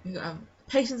got to be? You got to have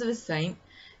patience of a saint.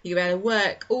 You got to be able to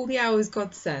work all the hours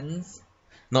God sends.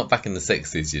 Not back in the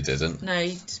 60s, you didn't. No,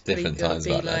 you just Different got to times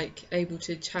be back then. like able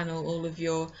to channel all of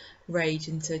your rage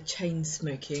into chain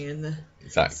smoking in the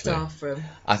Exactly. staff room.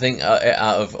 I think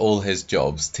out of all his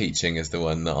jobs, teaching is the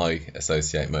one that I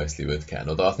associate mostly with Ken.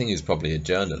 Although I think he was probably a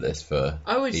journalist for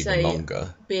I would even say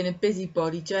longer. being a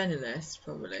busybody journalist,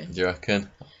 probably. Do you reckon?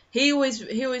 He always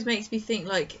makes me think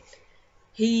like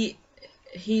he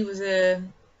was a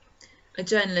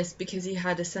journalist because he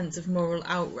had a sense of moral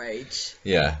outrage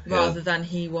Yeah. rather than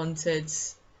he wanted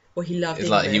or he loved It's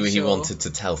like English he or wanted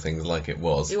to tell things like it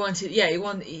was. I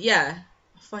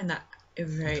find that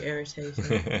very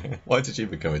irritating. Why did you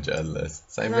become a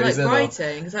journalist? Same I like reason? or-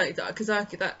 writing because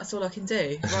that's all I can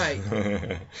do.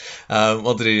 Right.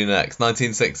 What did he do next?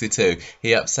 1962.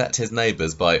 He upset his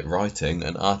neighbours by writing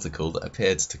an article that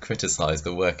appeared to criticise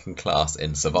the working class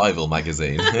in Survival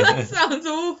magazine. That sounds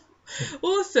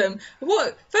awesome.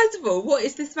 First of all, what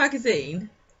is this magazine?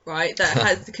 Right, that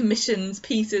has commissions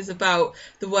pieces about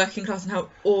the working class and how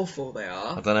awful they I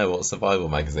are. don't know what Survival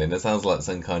magazine. It sounds like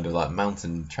some kind of like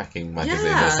mountain trekking magazine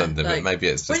Yeah, or something. like, But maybe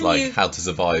it's just when like you- how to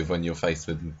survive when you're faced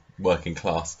with working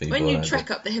class people. When you around trek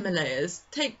up the Himalayas,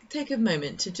 take a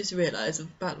moment to just realise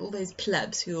about all those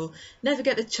plebs who'll never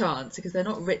get the chance because they're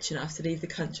not rich enough to leave the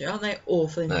country. Aren't they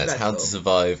awful and No, it's dreadful? how to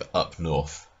survive up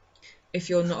north,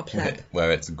 If you're not a pleb.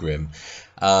 where it's grim.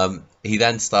 He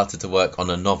then started to work on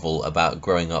a novel about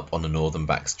growing up on a northern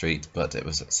back street, but it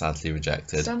was sadly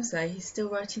rejected. Some say he's still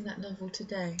writing that novel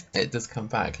today. It does come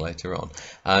back later on.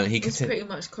 He It's conti- pretty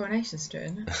much Coronation Street,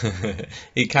 isn't it?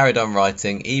 He carried on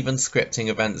writing, even scripting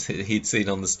events he'd seen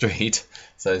on the street.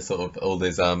 So sort of all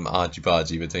this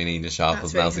argy-bargy between Ina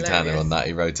Sharples and That's Elsie really Tanner hilarious. on that.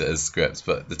 He wrote it as scripts,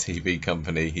 but the TV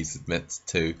company he submits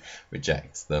to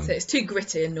rejects them. So it's too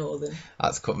gritty and northern.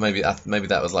 That's maybe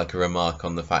that was like a remark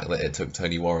on the fact that it took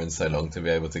Tony Warren so long to be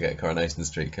able to get Coronation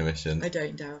Street commissioned. I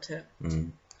don't doubt it.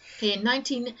 Mm. In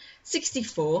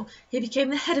 1964, he became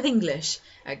the head of English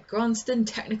at Granston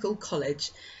Technical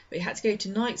College, but he had to go to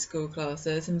night school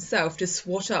classes himself to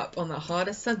swat up on the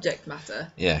hardest subject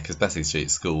matter. Yeah, because Bessie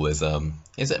Street School is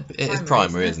it's Primary,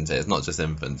 primary, isn't isn't it? It's not just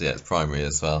infants. Yeah, it's primary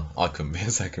as well. I couldn't be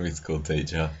a secondary school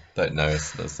teacher. Don't know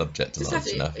the subject You knowledge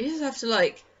enough. just have to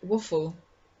like waffle.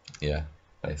 Yeah,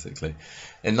 basically.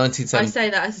 In I 1970. say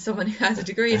that as someone who has a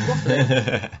degree in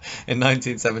waffling. In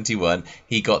 1971,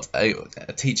 he got a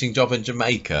teaching job in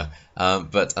Jamaica,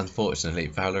 but unfortunately,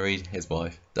 Valerie, his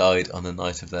wife, died on the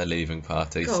night of their leaving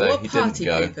party, God, so what he party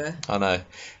didn't go. pooper. I know.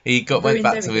 He went Ruins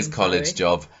back to his everything, college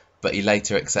Valerie. job, but he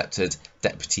later accepted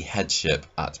deputy headship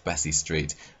at Bessie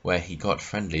Street, where he got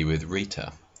friendly with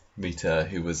Rita. Rita,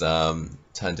 who was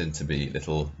turned into be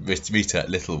Rita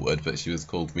Littlewood, but she was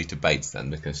called Rita Bates then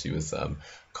because she was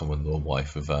common law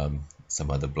wife of some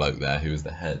other bloke there who was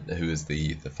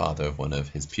the father of one of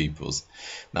his pupils.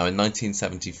 Now in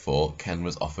 1974, Ken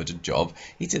was offered a job.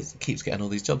 He just keeps getting all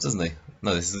these jobs, doesn't he?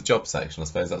 No, this is the job section, I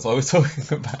suppose. That's why we're talking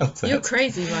about it. You're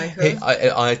crazy, Michael.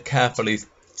 I carefully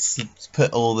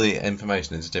put all the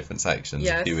information into different sections a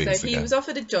Yes, few so weeks he ago. was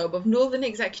offered a job of Northern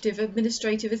Executive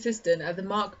Administrative Assistant at the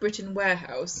Mark Britton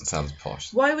Warehouse. Sounds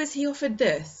posh. Why was he offered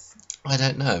this? I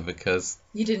don't know because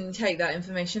You didn't take that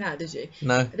information out, did you?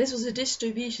 no. This was a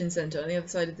distribution centre on the other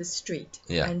side of the street.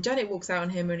 Yeah. And Janet walks out on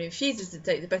him and refuses to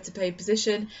take the better paid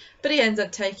position, but he ends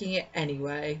up taking it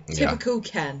anyway. Yeah. Typical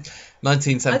Ken. I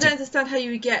 1970 don't understand how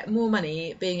you would get more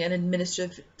money being an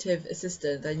administrative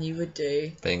assistant than you would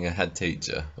do being a head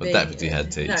teacher or being deputy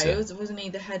head teacher. No, wasn't he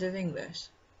the head of English?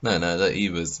 No, that he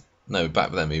was. No,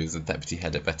 back then he was a deputy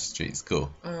head at Better Street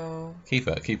School. Oh, Keep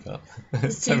up.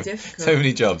 it's so, too difficult. so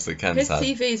many jobs that Ken's His had.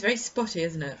 CV is very spotty,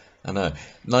 isn't it? I know.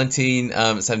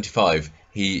 1975,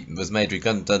 he was made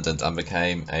redundant and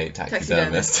became a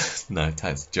taxidermist. No,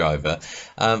 taxi driver,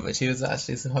 which he was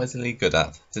actually surprisingly good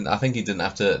at. I think he didn't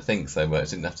have to think so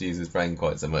much, didn't have to use his brain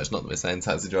quite so much. Not that we're saying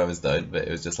taxi drivers don't, but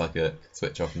it was just like a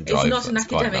switch off and drive. It's not an That's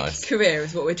quite academic nice. career,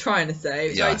 is what we're trying to say,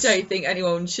 which Yes. I don't think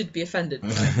anyone should be offended by.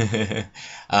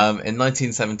 In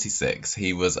 1976,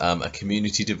 he was a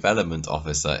community development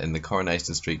officer in the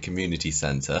Coronation Street Community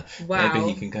Centre. Wow.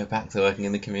 Maybe he can go back to working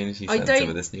in the community I centre don't-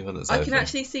 with this new one that's I open. can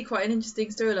actually see quite an interesting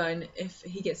interesting storyline if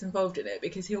he gets involved in it,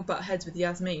 because he'll butt heads with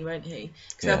Yasmin, won't he?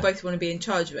 Because Yeah. they'll both want to be in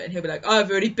charge of it, and he'll be like, I've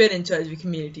already been in charge of a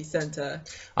community centre.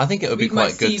 I think it would be Read my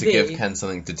quite good to CV. give Ken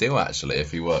something to do, actually,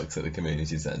 if he works at the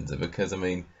community centre, because, I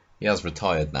mean, he has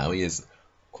retired now. He is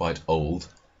quite old.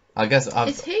 I guess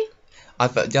Is he? I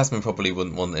bet Jasmine probably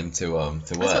wouldn't want him to work.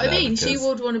 That's what I there mean. She because-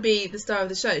 would want to be the star of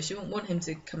the show. She wouldn't want him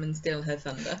to come and steal her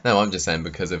thunder. No, I'm just saying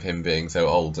because of him being so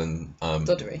old and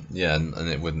Doddery. Yeah, and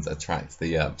it wouldn't attract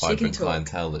the vibrant talk.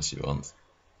 clientele that she wants.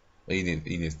 He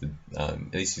needs to.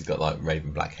 At least she's got like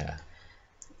raven black hair.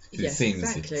 Yes, seems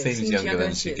exactly. seems younger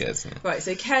than she is. gets. Yeah. Right,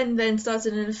 so Ken then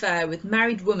started an affair with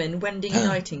married woman Wendy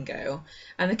Nightingale,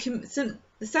 and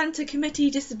the Santa Committee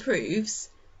disapproves,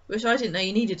 which I didn't know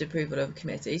you needed approval of a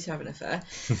committee to have an affair,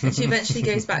 and she eventually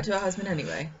goes back to her husband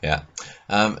anyway. Yeah.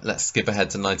 Let's skip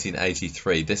ahead to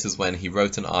 1983. This is when he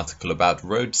wrote an article about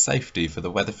road safety for the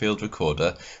Weatherfield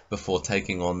Recorder before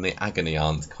taking on the Agony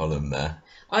Aunt column there.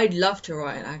 I'd love to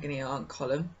write an Agony Aunt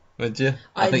column. Would you?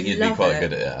 I think you'd be quite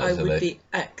good at it, actually. I would be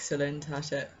excellent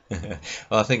at it.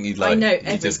 Well, I think you'd I know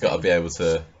you just got to everything. be able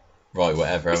to write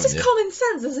whatever, It's haven't just you? common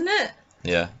sense, isn't it?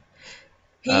 Yeah.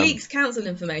 He leaks council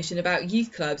information about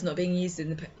youth clubs not being used in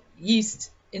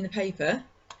the paper,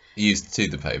 Used to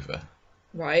the paper.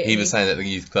 right? He and was saying that the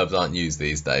youth clubs aren't used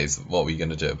these days. What were you going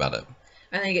to do about it?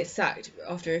 and then he gets sacked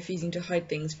after refusing to hide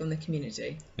things from the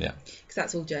community. Yeah. Because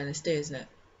that's all journalists do, isn't it?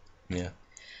 Yeah.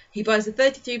 He buys a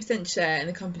 33% share in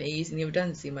the company using the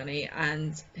redundancy money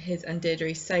and his and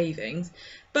Deirdre's savings,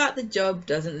 but the job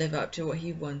doesn't live up to what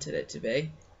he wanted it to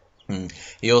be.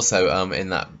 He also, in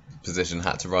that position,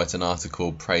 had to write an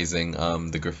article praising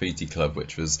the graffiti club,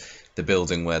 which was the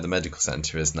building where the medical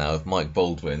centre is now. If Mike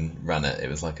Baldwin ran it, it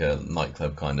was like a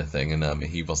nightclub kind of thing, and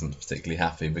he wasn't particularly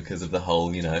happy because of the whole,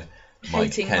 Mike,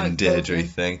 Hating Ken, Mike Deirdre Baldwin.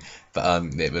 thing. But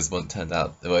it was one turned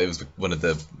out. Well, it was one of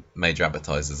the major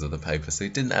advertisers of the paper, so he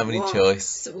didn't have any What? choice.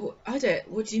 So, I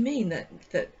don't. What do you mean that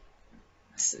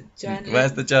journalists?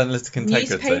 Where's the journalistic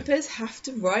integrity? Newspapers have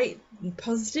to write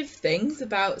positive things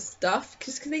about stuff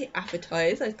just because they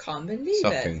advertise. I can't believe it.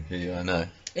 Shocking for you, I know.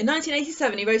 In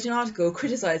 1987, he wrote an article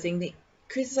criticising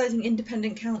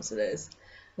independent councillors.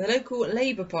 The local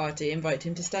Labour Party invited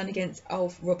him to stand against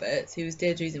Alf Roberts, who was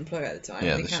Deirdre's employer at the time,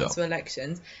 Yeah, in the the council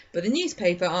elections. But the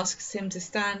newspaper asks him to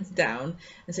stand down,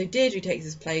 and so Deirdre takes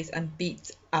his place and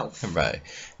beats Alf. Hooray.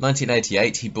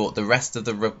 1988, he bought the rest of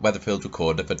the Weatherfield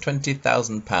Recorder for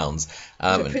 £20,000.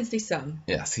 A princely sum.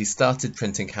 Yes, he started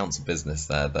printing council business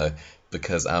there, though,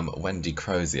 because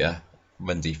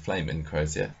Wendy Flamin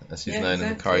Crozier, as she's known in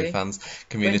the Corrie fans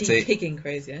community. Wendy Piggin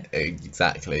Crozier.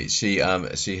 Exactly. She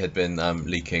had been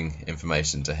leaking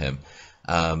information to him.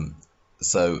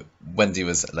 So Wendy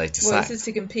was later Well, sacked. this is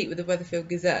to compete with the Weatherfield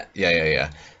Gazette. Yeah.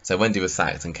 So Wendy was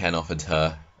sacked, and Ken offered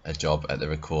her a job at the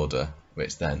Recorder,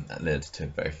 which then led to a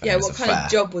very famous Yeah, what affair. kind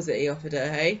of job was it he offered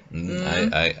her, hey?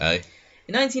 Aye.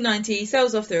 In 1990, he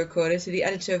sells off the Recorder to the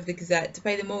editor of the Gazette to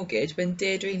pay the mortgage when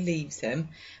Deirdre leaves him.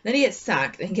 Then he gets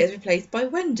sacked and gets replaced by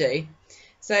Wendy.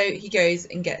 So he goes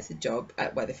and gets a job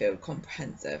at Weatherfield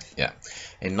Comprehensive. Yeah.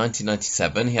 In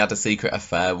 1997, he had a secret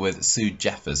affair with Sue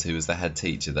Jeffers, who was the head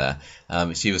teacher there.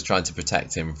 She was trying to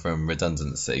protect him from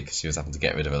redundancy because she was having to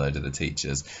get rid of a load of the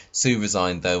teachers. Sue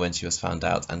resigned, though, when she was found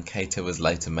out, and Cater was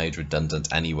later made redundant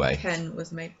anyway. Ken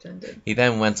was made redundant. He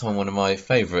then went on one of my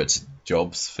favourite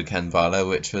jobs for Ken Barlow,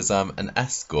 which was an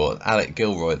escort. Alec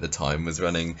Gilroy at the time was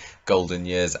running Golden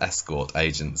Years Escort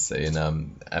Agency,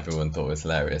 and everyone thought it was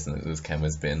hilarious, and it was Ken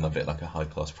was being a bit like a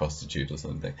high-class prostitute or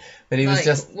something. But he was Like,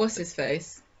 just... what's his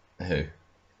face? Who?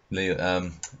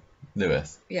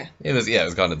 Lewis. Yeah. It was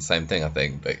kind of the same thing, I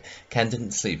think, but Ken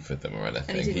didn't sleep with them or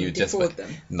anything. And he didn't would just defraud them.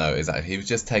 No, exactly. He was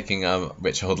just taking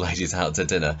rich old ladies out to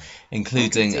dinner,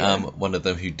 including one of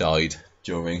them who died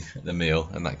during the meal,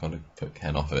 and that kind of put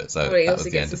Ken off of it. So Well, he that also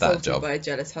was the end gets of that assaulted job. by a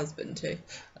jealous husband too.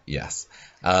 Yes.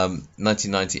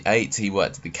 1998, he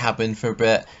worked at the cabin for a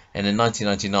bit, and in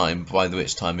 1999, by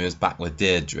which time he was back with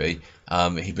Deirdre,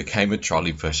 he became a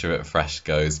trolley pusher at Fresh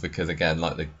Goes, because again,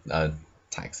 like the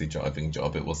taxi driving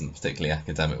job, it wasn't a particularly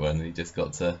academic one, and he just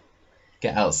got to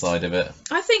get outside of it.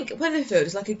 I think Weatherfield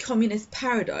is like a communist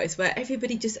paradise where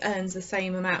everybody just earns the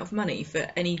same amount of money for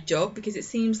any job, because it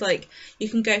seems like you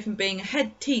can go from being a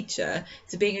head teacher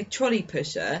to being a trolley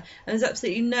pusher, and there's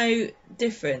absolutely no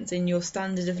difference in your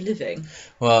standard of living.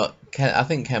 Well, I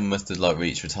think Ken must have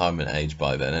reached retirement age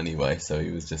by then anyway, so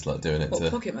he was just doing it What, to...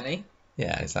 pocket money?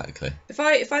 Yeah, exactly. If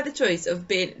I had the choice of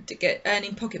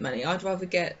earning pocket money, I'd rather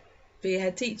be a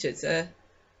head teacher to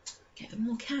Get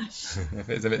more cash.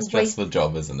 It's a bit stressful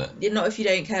job, isn't it? Not if you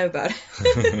don't care about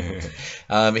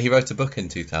it. He wrote a book in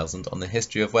 2000 on the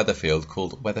history of Weatherfield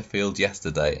called Weatherfield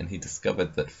Yesterday, and he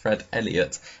discovered that Fred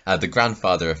Elliot, the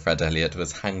grandfather of Fred Elliot,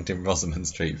 was hanged in Rosamond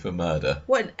Street for murder.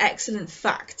 What an excellent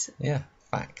fact. Yeah,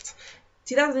 fact.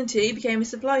 2002, he became a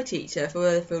supply teacher for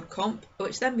Weatherfield Comp,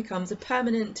 which then becomes a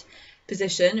permanent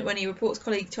position when he reports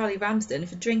colleague Charlie Ramsden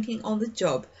for drinking on the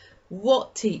job.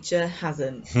 What teacher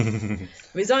hasn't?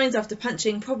 Resigns after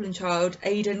punching problem child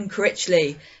Aidan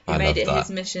Critchley, who made it his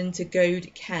mission to goad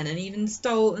Ken, and even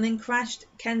stole and then crashed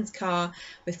Ken's car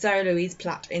with Sarah Louise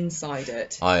Platt inside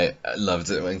it. I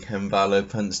loved it when Ken Barlow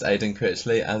punched Aidan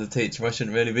Critchley. As a teacher, I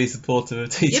shouldn't really be supportive of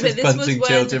teachers punching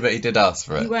children, but he did ask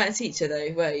for it. You weren't a teacher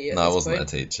though, were you? No, I wasn't a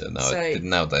teacher. No, so,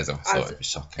 nowadays I thought it was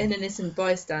shocking. An innocent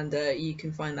bystander, you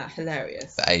can find that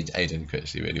hilarious. But Aidan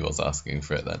Critchley really was asking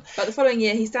for it then. But the following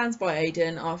year, he stands by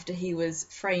Aidan after he was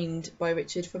framed by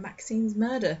Richard for Maxine's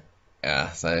murder. Yeah,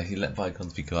 so he let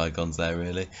bygones be bygones there,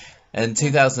 really. In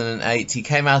 2008, he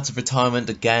came out of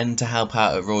retirement again to help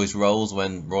out at Roy's roles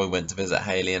when Roy went to visit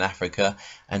Hayley in Africa,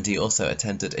 and he also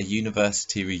attended a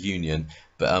university reunion,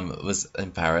 but was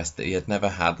embarrassed that he had never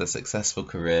had the successful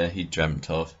career he dreamt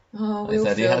of. Oh, he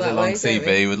said he had a long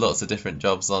CV with lots of different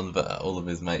jobs on, but all of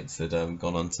his mates had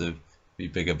gone on to be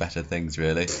bigger, better things,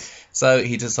 really. So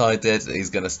he decided he's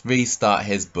going to restart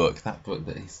his book, that book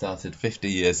that he started 50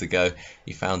 years ago.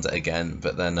 He found it again,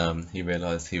 but then he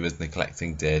realised he was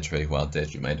neglecting Deirdre. Well,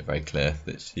 Deirdre made it very clear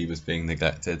that she was being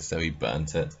neglected, so he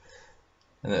burnt it.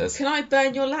 And it was... Can I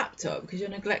burn your laptop because you're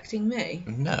neglecting me?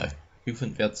 No, you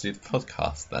wouldn't be able to do the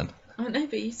podcast then. I know,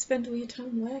 but you spend all your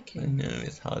time working. I know,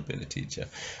 it's hard being a teacher.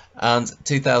 And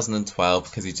 2012,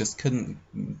 because he just couldn't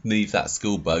leave that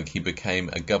school bug, he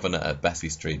became a governor at Bessie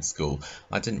Street School.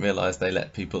 I didn't realise they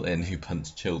let people in who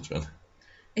punch children.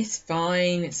 It's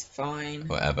fine, it's fine.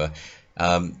 Whatever.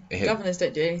 Governors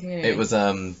don't do anything anyway. It was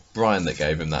Brian that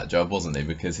gave him that job, wasn't he?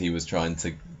 Because he was trying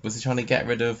to... Was he trying to get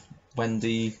rid of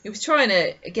Wendy... He was trying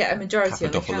to get a majority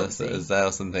on the Papadopoulos council. there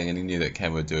or something, and he knew that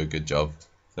Ken would do a good job.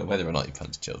 So whether or not you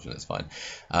punch children, it's fine.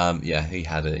 Yeah, he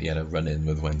had a run-in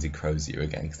with Wendy Crozier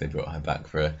again because they brought her back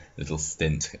for a little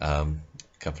stint a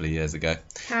couple of years ago.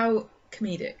 How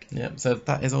comedic. Yeah, so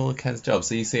that is all Ken's job.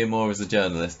 So you see him more as a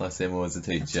journalist and I see him more as a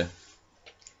teacher.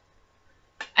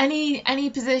 Any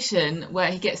position where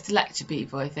he gets to lecture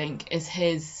people, I think, is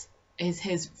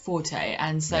his forte,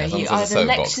 and so he either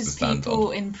lectures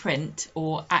people in print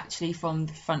or actually from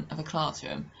the front of a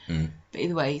classroom. But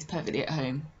either way, he's perfectly at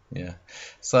home. Yeah.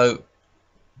 So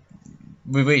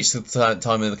we reached the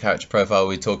time in the character profile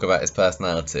we talk about his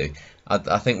personality.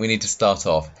 I think we need to start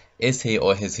off. Is he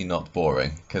or is he not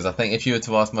boring? Because I think if you were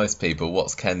to ask most people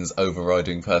what's Ken's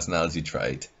overriding personality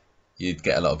trait, you'd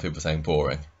get a lot of people saying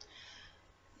boring.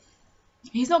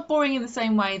 He's not boring in the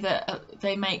same way that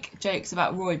they make jokes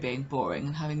about Roy being boring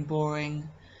and having boring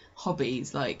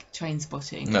hobbies like train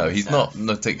spotting. No, he's not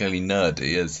particularly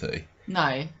nerdy, is he?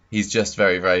 No. He's just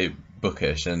very, very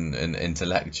bookish and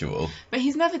intellectual. But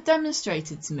he's never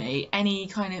demonstrated to me any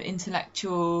kind of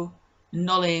intellectual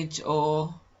knowledge,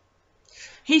 or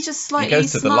he's just slightly He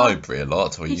goes to the library a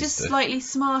lot, or he's just slightly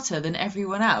smarter than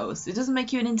everyone else. It doesn't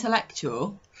make you an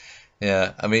intellectual.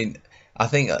 Yeah, I mean, I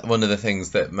think one of the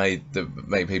things that made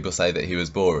people say that he was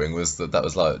boring was that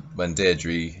was like when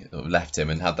Deirdre left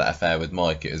him and had that affair with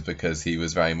Mike. It was because he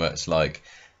was very much like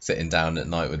sitting down at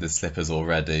night with his slippers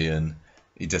already, and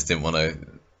he just didn't want to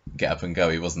get up and go.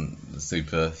 He wasn't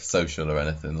super social or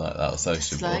anything like that, or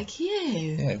sociable. Just like you.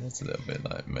 Yeah, he was a little bit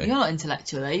like me. You're not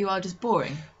intellectual though, you are just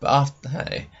boring. But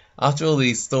after all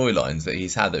these storylines that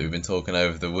he's had that we've been talking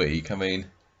over the week, I mean,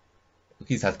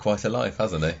 he's had quite a life,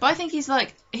 hasn't he? But I think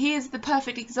he is the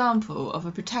perfect example of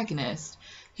a protagonist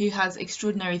who has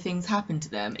extraordinary things happen to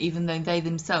them, even though they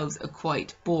themselves are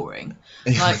quite boring.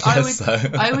 Like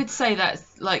I would say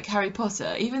that's like Harry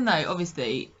Potter, even though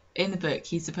obviously in the book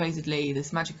he's supposedly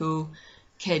this magical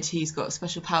kid who's got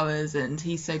special powers and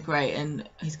he's so great and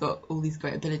he's got all these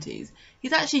great abilities.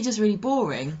 He's actually just really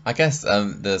boring. I guess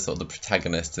the sort of the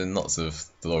protagonist in lots of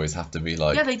stories have to be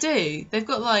like... Yeah, they do. They've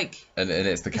got like... And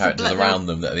it's the characters around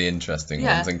them that are the interesting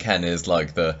ones, and Ken is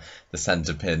like the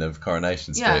centre pin of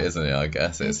Coronation Street, isn't he, I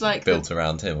guess? It's like built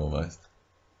around him almost.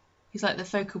 He's like the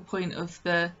focal point of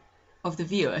the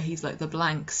viewer. He's like the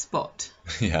blank spot.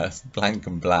 Yes, blank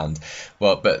and bland.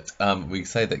 Well, but we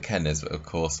say that Ken is, but of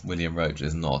course William Roach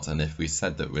is not. And if we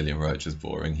said that William Roach is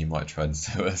boring, he might try and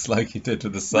sue us like he did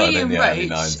with the Sun in the early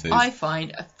 90s. I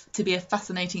find to be a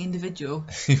fascinating individual.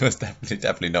 He was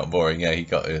definitely not boring. Yeah, he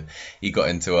got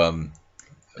into a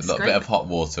bit of hot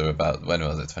water about, when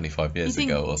was it, 25 years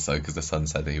ago or so, because the Sun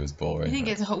said that he was boring. You didn't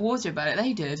get into hot water about it,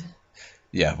 they did.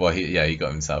 Yeah, well, he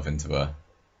got himself into a...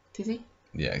 Did he?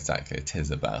 Yeah, exactly. It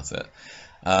is about it.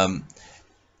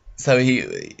 So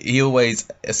he always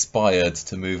aspired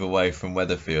to move away from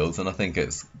Weatherfield, and I think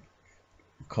it's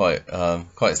quite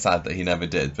sad that he never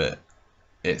did. But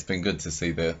it's been good to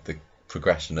see the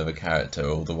progression of a character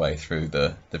all the way through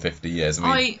the 50 years.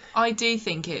 I mean, I do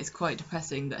think it's quite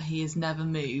depressing that he has never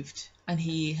moved and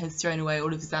he has thrown away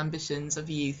all of his ambitions of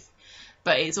youth.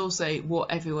 But it's also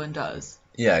what everyone does.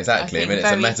 Yeah, exactly. I mean,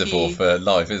 it's a metaphor for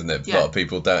life, isn't it? Yeah. A lot of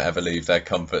people don't ever leave their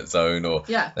comfort zone, or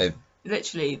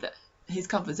literally, his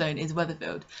comfort zone is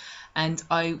Weatherfield. And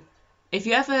if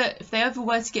they ever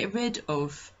were to get rid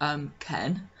of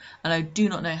Ken, and I do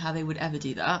not know how they would ever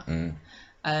do that,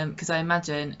 because I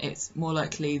imagine it's more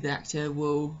likely the actor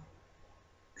will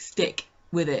stick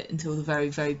with it until the very,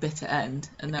 very bitter end,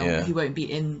 and he won't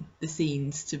be in the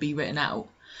scenes to be written out.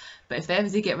 But if they ever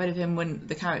did get rid of him when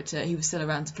he was still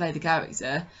around to play the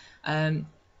character,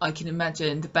 I can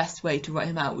imagine the best way to write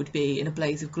him out would be in a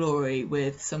blaze of glory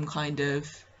with some kind of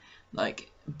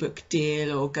like book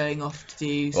deal or going off to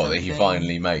do something. Well, that he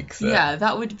finally makes it. Yeah,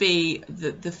 that would be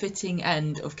the fitting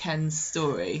end of Ken's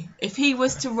story. If he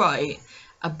was to write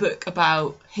a book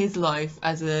about his life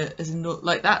as a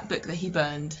like that book that he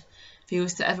burned, if he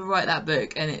was to ever write that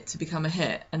book and it to become a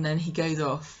hit and then he goes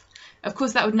off, of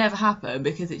course that would never happen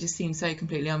because it just seems so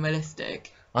completely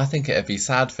unrealistic. I think it'd be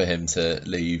sad for him to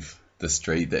leave the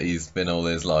street that he's been all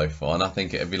his life on. I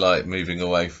think it'd be like moving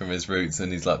away from his roots,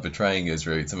 and he's like betraying his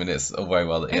roots. I mean, it's all very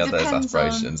well that he had those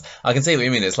aspirations. I can see what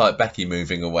you mean. It's like Becky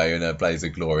moving away in a blaze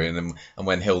of glory, and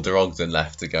when Hilda Ogden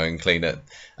left to go and clean at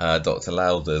Dr.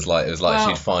 Lauder's, like it was like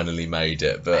she'd finally made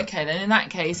it. But okay, then in that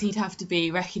case, he'd have to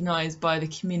be recognised by the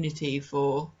community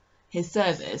for his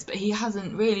service, but he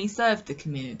hasn't really served the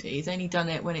community. He's only done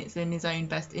it when it's in his own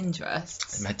best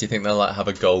interests. Do you think they'll like have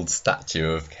a gold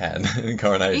statue of Ken in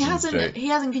Coronation Street? He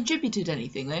hasn't contributed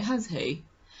anything though, has he?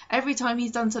 Every time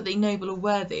he's done something noble or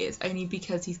worthy, it's only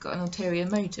because he's got an ulterior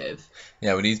motive.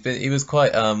 Yeah, when he was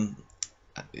quite a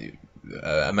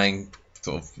main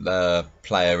sort of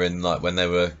player in like when they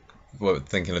were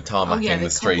thinking of tarmacking the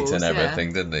street cobbles, and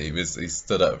everything, didn't he? He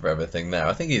stood up for everything there.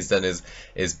 I think he's done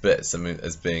his bits. I mean,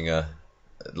 as being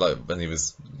like when he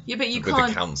was but you with can't,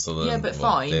 the council. And, but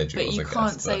you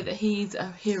can't say that he's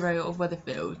a hero of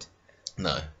Weatherfield.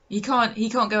 No, he can't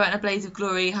go out in a blaze of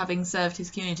glory having served his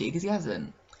community because he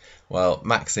hasn't. Well,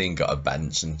 Maxine got a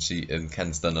bench, and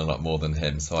Ken's done a lot more than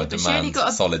him. So I demand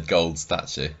a solid gold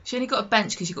statue. She only got a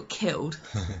bench because she got killed.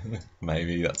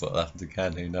 Maybe that's what happened to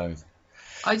Ken. Who knows?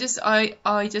 I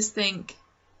just think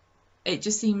it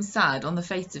just seems sad on the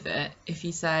face of it if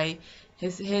you say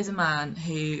here's a man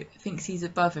who thinks he's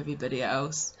above everybody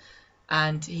else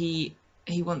and he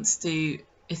wants to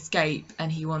escape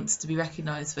and he wants to be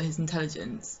recognised for his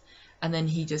intelligence, and then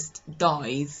he just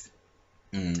dies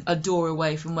a door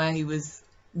away from where he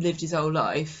lived his whole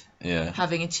life,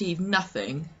 having achieved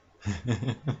nothing.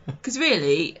 Because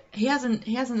really he hasn't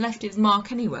left his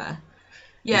mark anywhere.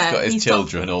 Yeah, he's got his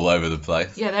children all over the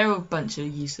place. Yeah, they're all a bunch of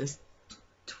useless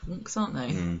twonks, aren't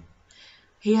they?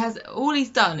 All he's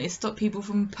done is stop people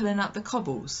from pulling up the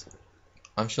cobbles.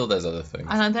 I'm sure there's other things.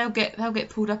 And they'll get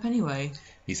pulled up anyway.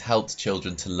 He's helped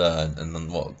children to learn, and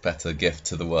then what better gift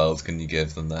to the world can you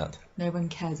give than that? No one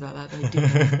cares about that, though,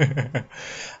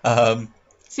 do they?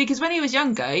 See, because when he was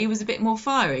younger, he was a bit more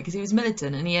fiery because he was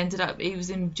militant, and he was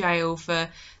in jail for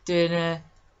doing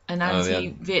an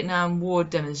anti-Vietnam War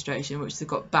demonstration, which they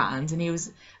got banned, and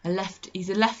he's a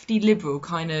lefty liberal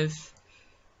kind of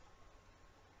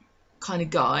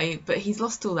guy, but he's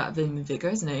lost all that vim and vigour,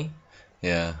 hasn't he?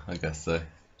 Yeah, I guess so.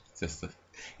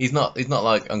 He's not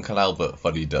like Uncle Albert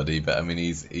fuddy-duddy, but I mean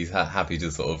he's happy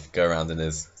to sort of go around in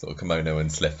his sort of kimono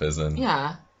and slippers and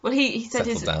Well, he said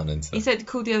he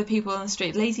called the other people on the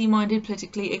street lazy-minded,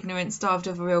 politically ignorant, starved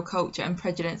of a real culture and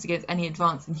prejudice against any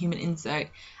advance in human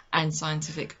insight and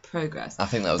scientific progress. I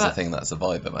think that was the thing that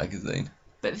Survivor magazine.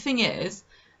 But the thing is,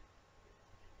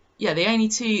 the only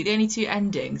two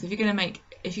endings. If you're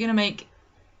gonna make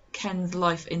Ken's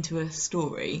life into a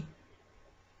story,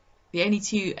 the only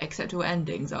two acceptable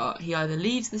endings are he either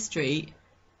leaves the street,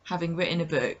 having written a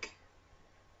book,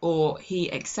 or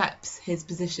he accepts his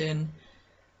position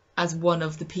as one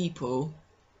of the people.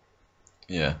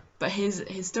 Yeah. But his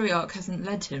story arc hasn't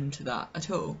led him to that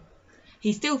at all.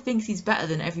 He still thinks he's better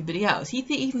than everybody else. He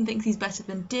even thinks he's better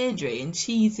than Deirdre, and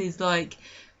she's his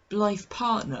life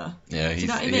partner. Yeah, he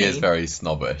is very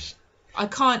snobbish. I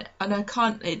can't.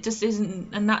 It just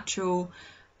isn't a natural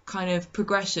kind of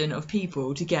progression of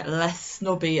people to get less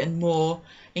snobby and more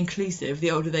inclusive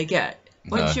the older they get.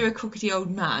 Once you're a crookedy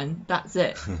old man, that's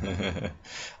it.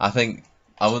 I think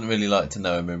I wouldn't really like to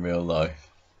know him in real life.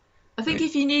 I think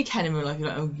if you knew Ken in real life, you're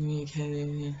like, oh, you knew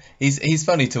Ken. He's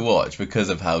funny to watch because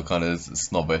of how kind of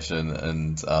snobbish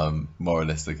and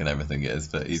moralistic and everything is.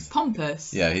 But he's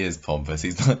pompous. Yeah, he is pompous.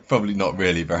 He's probably not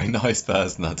really a very nice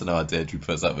person. I don't know how Deirdre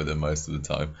puts up with him most of the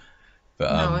time.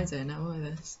 But no, I don't know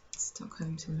either.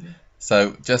 Stockholm syndrome.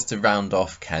 So just to round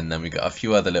off Ken, then we got a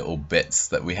few other little bits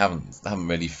that we haven't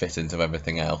really fit into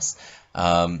everything else.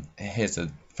 Here's a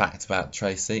fact about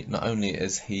Tracy. Not only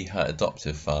is he her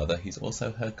adoptive father, he's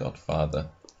also her godfather.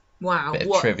 Wow. Bit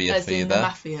of trivia as for you in there. the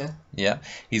mafia? Yeah.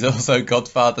 He's also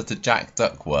godfather to Jack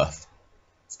Duckworth.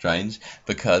 Strange,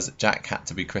 because Jack had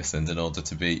to be christened in order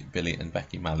to be Billy and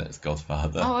Becky Mallett's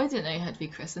godfather. Oh, I didn't know you had to be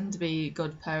christened to be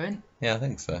godparent. Yeah, I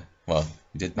think so. Well,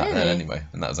 you did back Really? then anyway,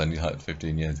 and that was only like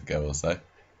 15 years ago or so.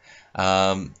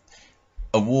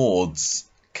 Awards.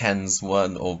 Ken's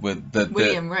won, or with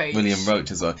William Roach. William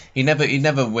Roach as well. He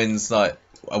never wins like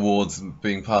awards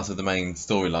being part of the main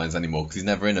storylines anymore because he's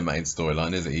never in a main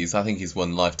storyline, is he? I think he's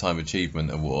won Lifetime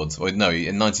Achievement Awards. Or no,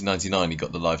 in 1999 he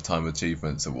got the Lifetime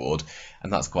Achievements Award,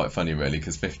 and that's quite funny really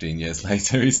because 15 years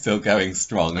later he's still going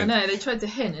strong. I know, they tried to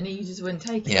hint and he just wouldn't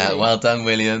take it. Yeah, well done,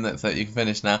 William. That's it. You can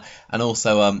finish now. And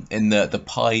also, in the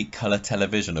Pie Colour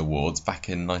Television Awards back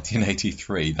in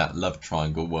 1983, that love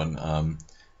triangle won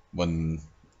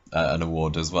an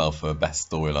award as well for best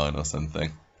storyline or something.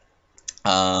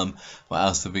 What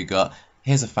else have we got?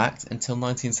 Here's a fact: until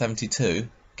 1972,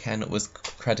 Ken was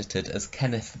credited as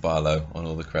Kenneth Barlow on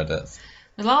all the credits.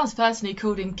 The last person who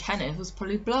called him Kenneth was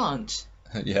probably Blanche.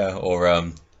 Yeah,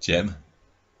 or Jim.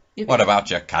 Yeah, What about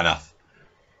you, Kenneth?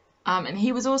 And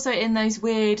he was also in those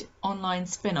weird online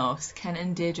spin-offs, Ken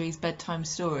and Deirdre's Bedtime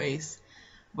Stories,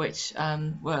 which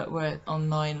were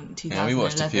online in 2011. Yeah, we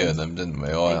watched a few of them, didn't we?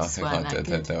 Oh, I think I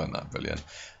did. They weren't that brilliant.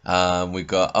 We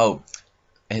got,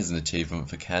 here's an achievement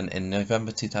for Ken. In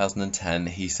November 2010,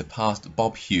 he surpassed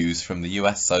Bob Hughes from the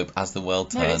US soap As the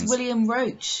World Turns. No, it's William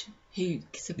Roach who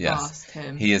surpassed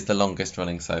him. He is the longest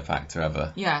running soap actor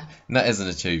ever. Yeah. And that is an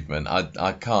achievement.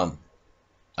 I can't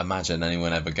imagine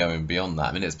anyone ever going beyond that.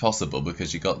 I mean, it's possible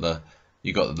because you got the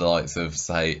likes of,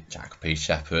 say, Jack P.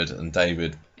 Shepherd and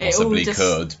David possibly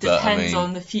could, but I mean, depends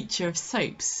on the future of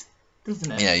soaps,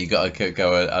 doesn't it? Yeah, you got to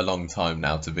go a long time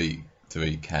now to beat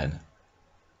Ken.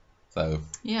 So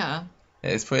yeah,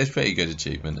 it's pretty good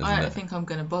achievement, isn't it? I don't think I'm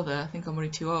going to bother. I think I'm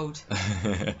already too old.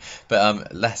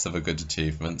 But less of a good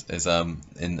achievement is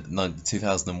in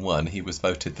 2001 he was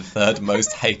voted the third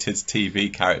most hated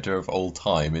TV character of all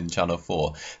time in Channel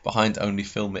 4, behind only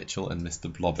Phil Mitchell and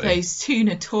Mr. Blobby. Those two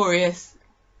notorious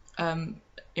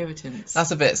irritants.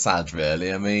 That's a bit sad,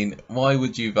 really. I mean, why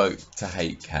would you vote to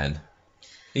hate Ken?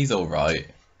 He's all right.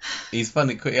 He's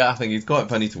funny. I think he's quite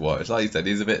funny to watch. Like you said,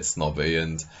 he's a bit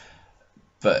snobby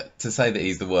But to say that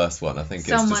he's the worst one, I think it's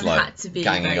just like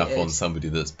ganging up on somebody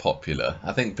that's popular.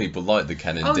 I think people like the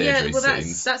Ken and Deirdre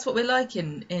scenes. That's what we like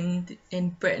in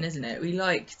Britain, isn't it? We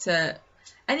like to...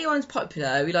 Anyone's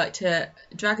popular, we like to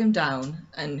drag them down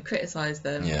and criticise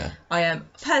them. Yeah. I am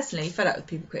personally fed up with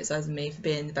people criticising me for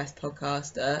being the best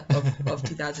podcaster of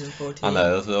 2014. I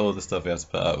know, that's all the stuff we have to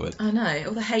put up with. I know,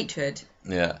 all the hatred.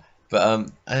 Yeah. But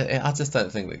I just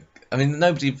don't think that... I mean,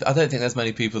 I don't think there's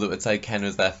many people that would say Ken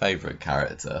was their favourite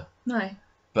character. No.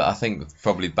 But I think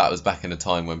probably that was back in a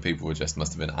time when people must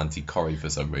have been anti-Corrie for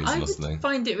some reason or something. I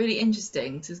find it really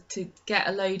interesting to get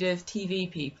a load of TV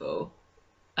people,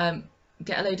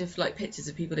 get a load of like pictures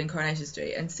of people in Coronation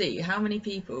Street and see how many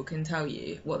people can tell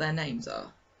you what their names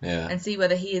are. Yeah. And see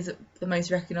whether he is the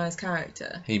most recognised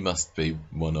character. He must be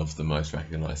one of the most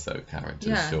recognised soap characters,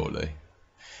 yeah. Surely.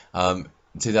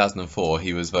 2004,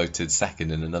 he was voted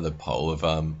second in another poll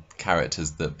of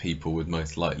characters that people would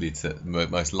most like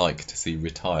to see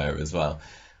retire as well.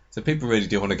 So people really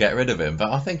do want to get rid of him,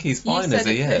 but I think he's fine as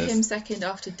he is. You put him second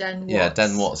after Den Watts. Yeah,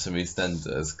 Den Watts from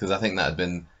EastEnders, because I think that had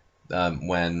been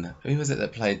when... Who was it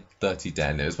that played Dirty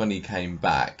Den? It was when he came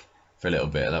back for a little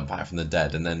bit, back from the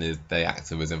dead, and then the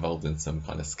actor was involved in some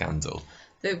kind of scandal.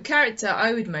 The character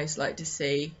I would most like to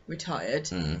see retired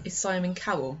is Simon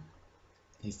Cowell.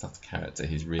 He's not a character,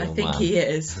 he's real. I think he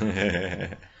is.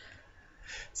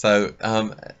 So,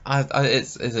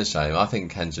 it's a shame. I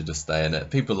think Ken should just stay in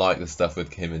it. People like the stuff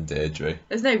with him and Deirdre.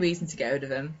 There's no reason to get rid of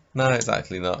him. No,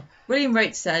 exactly not. William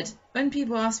Roach said, "When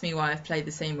people ask me why I've played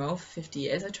the same role for 50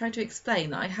 years, I try to explain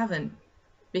that I haven't.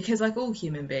 Because like all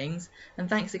human beings, and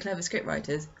thanks to clever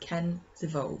scriptwriters, Ken's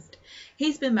evolved.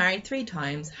 He's been married 3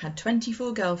 times, had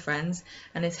 24 girlfriends,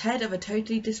 and is head of a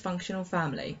totally dysfunctional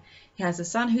family. He has a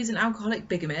son who's an alcoholic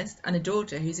bigamist and a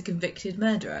daughter who's a convicted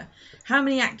murderer. How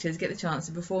many actors get the chance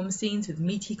to perform scenes with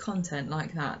meaty content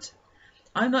like that?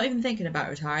 I'm not even thinking about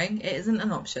retiring. It isn't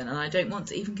an option, and I don't want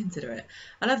to even consider it.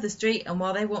 I love the street, and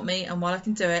while they want me, and while I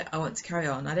can do it, I want to carry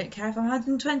on. I don't care if I'm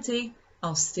 120,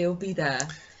 I'll still be there.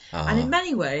 And in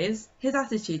many ways, his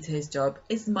attitude to his job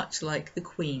is much like the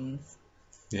Queen's.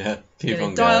 Yeah, keep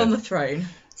on die going. on the throne.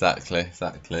 Exactly.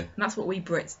 And that's what we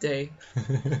Brits do.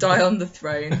 Die on the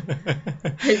throne.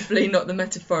 Hopefully not the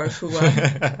metaphorical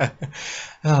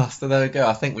one. So there we go.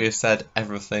 I think we've said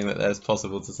everything that there's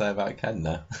possible to say about Ken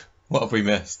now. What have we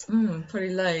missed?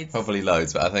 Probably loads. Probably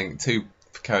loads, but I think 2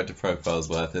 character profiles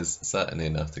worth is certainly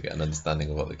enough to get an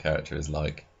understanding of what the character is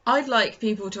like. I'd like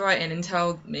people to write in and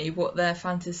tell me what their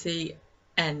fantasy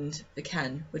end for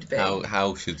Ken would be.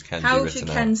 How should Ken be written How out? should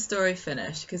Ken's story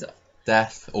finish? Because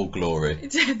death or glory?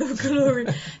 Death or glory?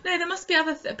 No, there must be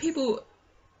other people.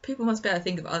 People must be able to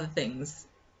think of other things.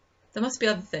 There must be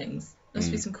other things. There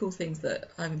must be some cool things that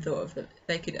I haven't thought of that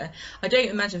they could. I don't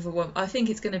imagine for one. I think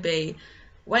it's going to be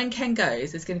when Ken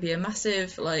goes. There's going to be a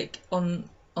massive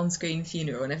on-screen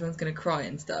funeral and everyone's going to cry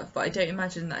and stuff. But I don't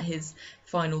imagine that his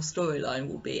final storyline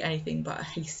will be anything but a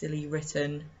hastily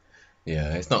written.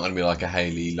 Yeah, it's not going to be like a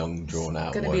Hayley long drawn out.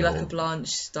 It's going to be like a Blanche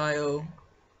style.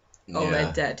 Oh,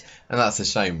 they're dead. And that's a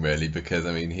shame, really, because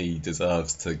I mean, he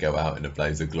deserves to go out in a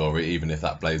blaze of glory, even if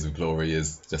that blaze of glory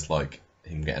is just like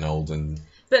him getting old and.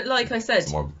 But like I said,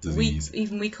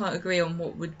 we can't agree on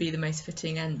what would be the most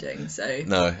fitting ending. So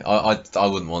no, I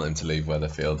wouldn't want him to leave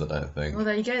Weatherfield. I don't think. Well,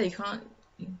 there you go. You can't.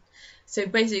 So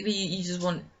basically, you just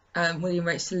want William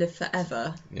Roach to live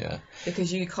forever. Yeah.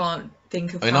 Because you can't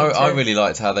think of. I mean, I really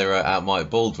liked how they wrote out Mike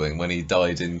Baldwin when he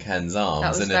died in Ken's arms.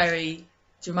 That was very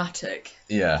dramatic.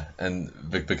 Yeah, and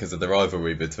because of the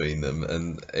rivalry between them,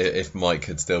 and if Mike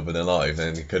had still been alive,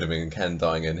 then it could have been Ken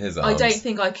dying in his arms. I don't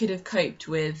think I could have coped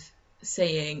with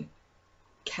seeing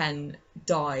Ken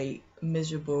die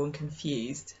miserable and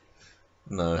confused.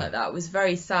 No. Like, that was a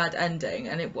very sad ending,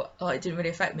 and it didn't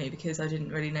really affect me because I didn't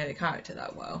really know the character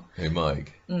that well. Who,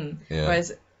 Mike? Yeah.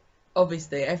 Whereas,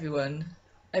 obviously, everyone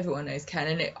knows Ken,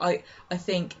 and I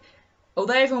think,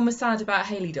 although everyone was sad about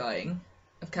Hayley dying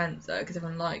of cancer because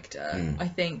everyone liked her, I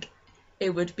think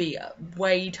it would be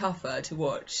way tougher to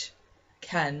watch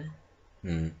Ken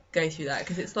go through that,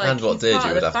 because it's like, and what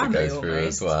Deirdre would have to go through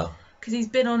almost, as well, because he's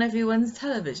been on everyone's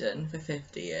television for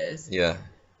 50 years. Yeah,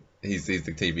 he's the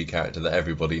TV character that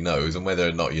everybody knows, and whether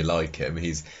or not you like him,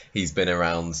 he's been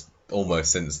around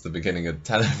almost since the beginning of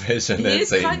television. He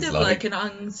is kind of like an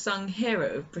unsung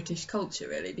hero of British culture,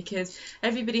 really, because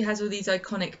everybody has all these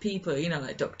iconic people, you know,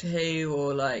 like Doctor Who,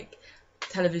 or like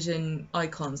television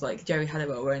icons like Jerry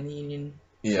Halliwell wearing the Union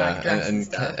flag dress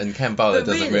and Ken Barlow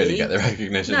doesn't really get the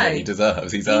recognition that he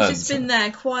deserves. He's just been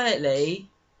there quietly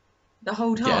the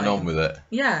whole time, getting on with it.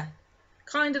 Yeah,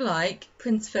 kind of like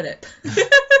Prince Philip.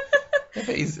 But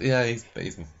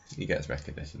he gets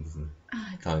recognition, doesn't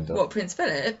he? Kind of. What, Prince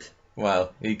Philip?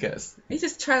 Well, he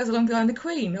just trails along behind the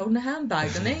Queen holding a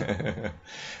handbag, doesn't he?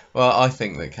 Well, I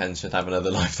think that Ken should have another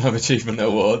Lifetime Achievement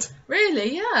Award.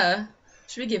 Really? Yeah.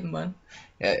 Should we give him one?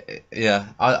 Yeah.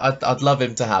 I'd love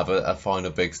him to have a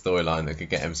final big storyline that could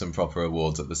get him some proper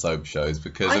awards at the soap shows,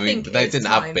 because I mean they didn't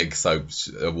have big soap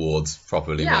awards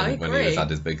properly when he had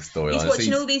his big storyline. He's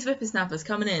watching all these whippersnappers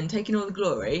coming in, taking all the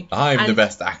glory. I'm the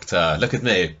best actor. Look at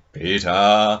me,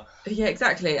 Peter. Yeah,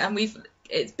 exactly. And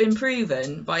it's been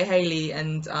proven by Hayley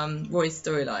and Roy's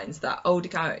storylines that older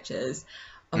characters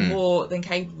are more than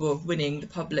capable of winning the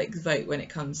public's vote when it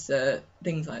comes to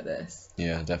things like this.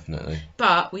 Yeah, definitely.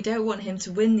 But we don't want him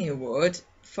to win the award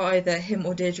for either him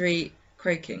or Deirdre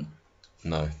croaking.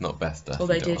 No, not best.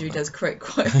 Although Deirdre does croak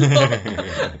quite a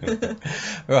lot.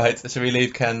 Right, should we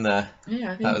leave Ken there?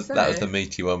 Yeah, I think so. That was the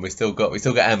meaty one. We still got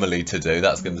Emily to do.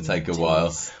 That's going to take a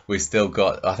while. We still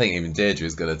got. I think even Deirdre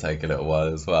is going to take a little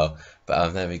while as well. But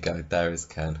there we go. There is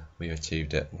Ken. We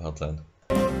achieved it. Well done.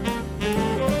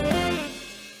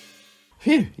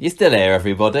 Phew, you're still here,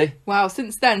 everybody. Wow,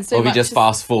 since then, or we just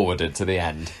fast-forwarded to the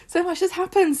end. So much has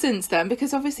happened since then,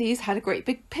 because obviously he's had a great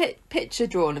big picture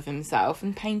drawn of himself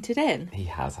and painted in. He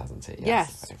has, hasn't he?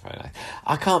 Yes. Very, very nice.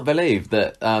 I can't believe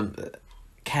that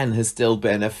Ken has still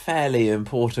been a fairly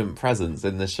important presence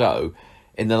in the show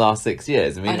in the last 6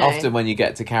 years. I mean, often when you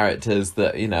get to characters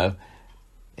that, you know,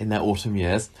 in their autumn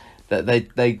years, that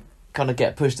they kind of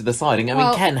get pushed to the side. I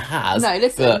mean, Ken has. No,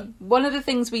 listen. One of the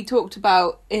things we talked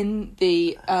about in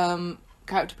the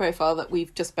character profile that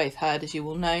we've just both heard, as you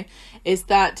will know, is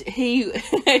that he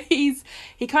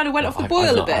kind of went off the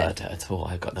boil a bit. I've not heard it at all.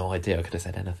 I've got no idea. I could have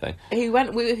said anything. He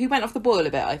went off the boil a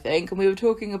bit, I think, and we were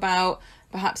talking about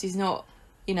perhaps he's not,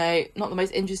 you know, not the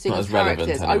most interesting of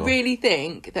characters. I really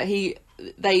think that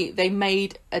they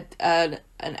made an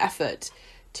effort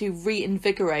to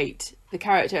reinvigorate the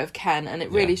character of Ken, and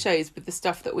it really shows with the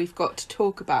stuff that we've got to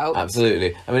talk about.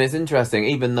 Absolutely. I mean, it's interesting,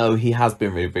 even though he has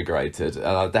been reinvigorated, and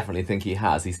I definitely think he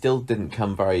has, he still didn't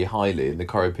come very highly in the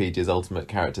Choropedia's Ultimate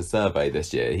Character Survey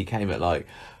this year. He came at like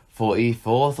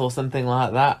 44th or something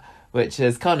like that, which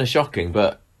is kind of shocking,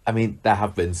 but I mean, there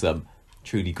have been some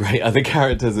truly great other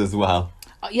characters as well.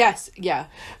 Yes, yeah.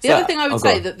 The other thing I would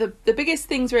say, that the biggest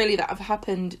things really that have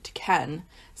happened to Ken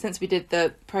since we did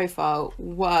the profile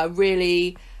were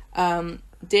really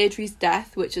Deirdre's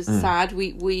death, which is sad.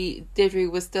 Deirdre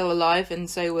was still alive, and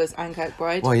so was Anne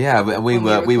Kirkbride. Well, yeah, we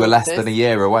were less than a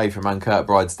year away from Anne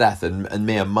Kirkbride's death, and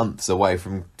mere months away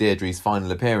from Deirdre's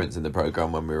final appearance in the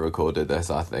programme when we recorded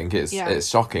this. I think it's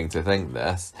shocking to think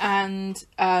this. And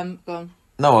go on.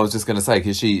 No, I was just going to say,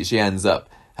 because she ends up,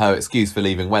 her excuse for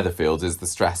leaving Weatherfield is the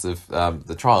stress of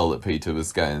the trial that Peter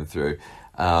was going through.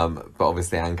 But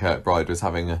obviously Anne Kirkbride was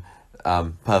having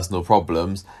personal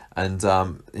problems and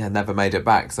never made it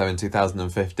back. So in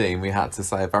 2015, we had to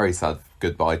say a very sad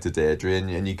goodbye to Deirdre,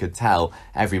 and you could tell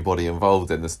everybody involved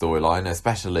in the storyline,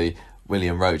 especially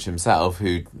William Roach himself,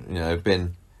 who'd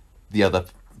been the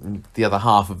other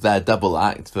half of their double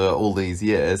act for all these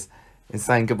years, is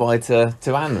saying goodbye to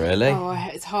Anne, really. Oh,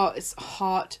 it's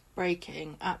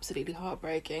heartbreaking, absolutely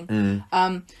heartbreaking.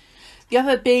 The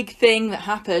other big thing that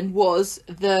happened was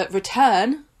the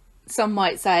return, some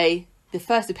might say the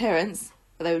first appearance,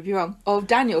 but they would be wrong, of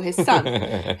Daniel, his son,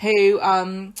 who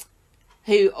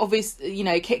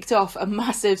obviously, kicked off a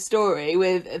massive story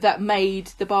that made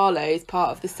the Barlows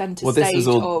part of the centre stage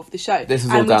of the show. This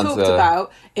is all down to...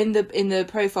 about in the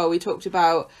profile, we talked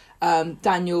about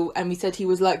Daniel, and we said he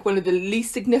was like one of the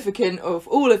least significant of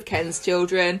all of Ken's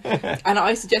children, and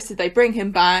I suggested they bring him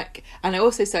back, and I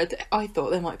also said that I thought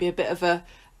there might be a bit of a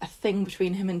thing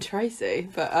between him and Tracy,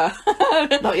 but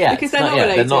not yet, because they're not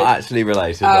related. They're not actually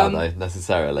related, are they,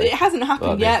 necessarily? It hasn't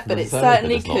happened yet, but it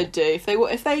certainly could do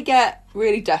if they get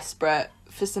really desperate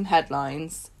for some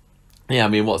headlines. Yeah, I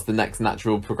mean, what's the next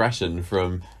natural progression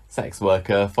from sex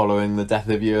worker following the death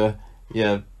of your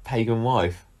pagan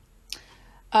wife?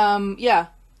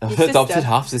 Adopted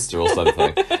half-sister or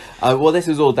something. Well, this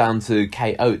was all down to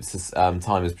Kate Oates'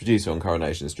 time as producer on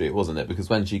Coronation Street, wasn't it? Because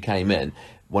when she came in,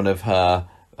 one of her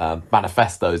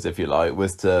manifestos, if you like,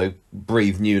 was to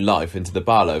breathe new life into the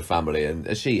Barlow family,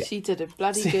 and she did a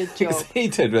bloody good job. She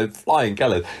did with flying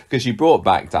colours, because she brought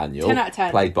back Daniel, 10 out of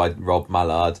 10. played by Rob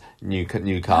Mallard, new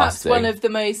casting. Perhaps one of the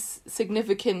most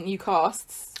significant new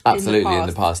casts. Absolutely, in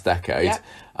the past decade.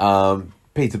 Yep.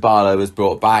 Peter Barlow was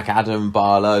brought back, Adam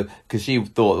Barlow, because she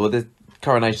thought, well, this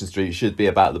Coronation Street should be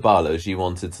about the Barlows. She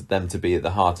wanted them to be at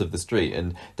the heart of the street,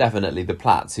 and definitely the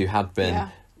Platts, who had been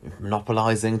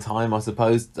monopolising time, I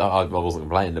suppose. I wasn't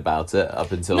complaining about it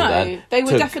up until then. No, they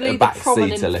were definitely the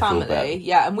prominent family. Bit.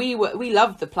 Yeah, and we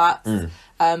loved the Platts,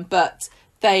 but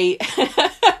they,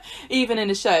 even in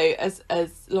a show as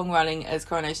long running as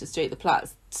Coronation Street, the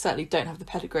Platts certainly don't have the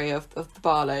pedigree of the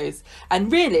Barlows,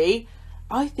 and really,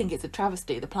 I think it's a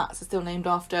travesty the Platts are still named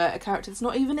after a character that's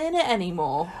not even in it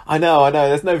anymore. I know.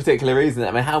 There's no particular reason.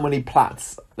 I mean, how many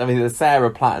Platts? I mean, there's Sarah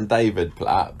Platt and David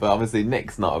Platt, but obviously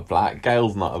Nick's not a Platt,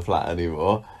 Gail's not a Platt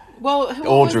anymore. Well,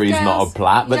 Audrey's not a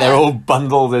Platt, but they're all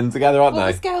bundled in together, aren't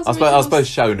they? I suppose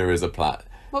Shona is a Platt.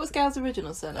 What was Gail's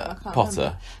original surname? I can't Potter.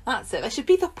 remember. That's it. They should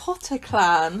be the Potter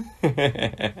clan.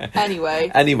 Anyway,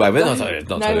 we're not talking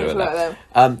about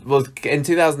that. Well, in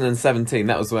 2017,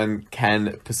 that was when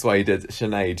Ken persuaded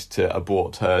Sinead to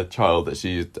abort her child that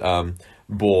she becoming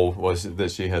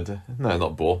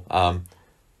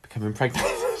pregnant.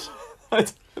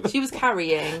 She was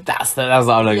carrying. That's what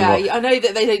I'm looking for. Yeah, I know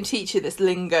that they don't teach you this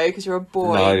lingo because you're a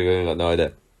boy. No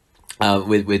idea.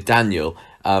 With Daniel.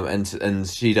 And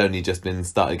she'd only just been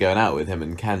started going out with him,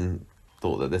 and Ken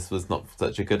thought that this was not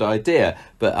such a good idea.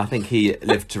 But I think he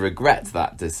lived to regret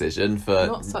that decision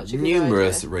for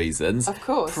numerous reasons. Of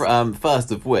course.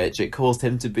 First of which, it caused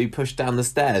him to be pushed down the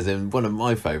stairs in one of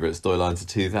my favourite storylines of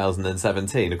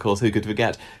 2017. Of course, who could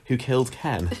forget Who Killed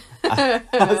Ken?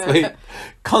 As we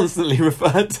constantly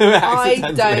referred to it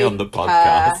accidentally on the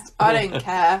podcast. I don't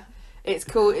care. It's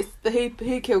cool. It's the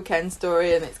Who Killed Ken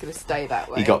story, and it's going to stay that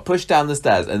way. He got pushed down the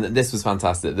stairs, and this was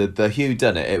fantastic. The Who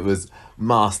Done It was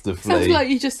masterfully... Sounds like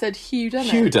you just said Hugh Done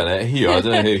It. Hugh Done It. Hugh, I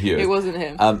don't know who Hugh is. It wasn't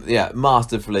him.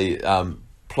 Masterfully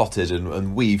plotted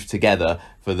and weaved together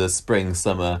for the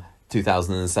spring-summer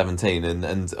 2017,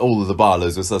 and all of the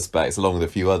Barlows were suspects, along with a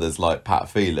few others like Pat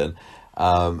Phelan.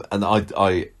 And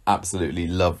I absolutely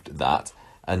loved that.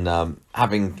 And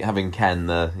having Ken,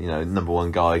 the number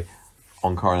one guy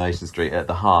on Coronation Street, at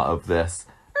the heart of this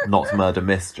not murder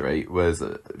mystery was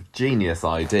a genius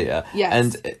idea. Yes.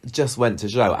 And it just went to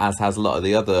show, as has a lot of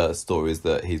the other stories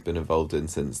that he's been involved in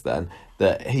since then,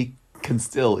 that he's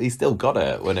still got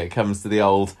it when it comes to the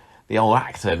old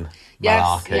acting Yes,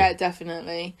 malarkey. yeah,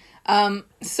 definitely.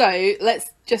 So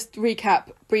let's just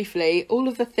recap briefly all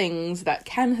of the things that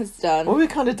Ken has done. Well, we've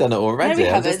kind of done it already. No, we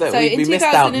I haven't. just that So we in missed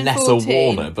out Nessa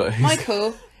 2014, Warner, but who's...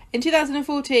 Michael, in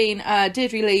 2014,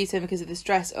 Deirdre leaves him because of the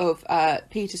stress of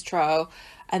Peter's trial.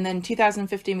 And then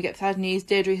 2015, we get the sad news,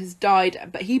 Deirdre has died.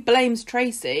 But he blames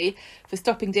Tracy for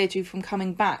stopping Deirdre from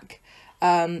coming back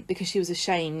because she was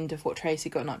ashamed of what Tracy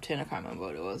got up to, and I can't remember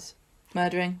what it was.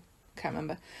 Murdering? Can't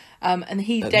remember. And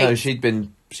he dates... No, she'd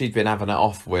been having it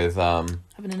off with... having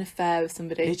an affair with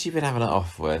somebody. Who'd she been having it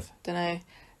off with? Don't know.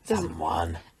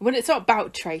 Someone. When it's not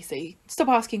about Tracy, stop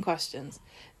asking questions.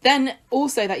 Then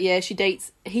also that year, he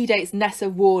dates Nessa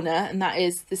Warner, and that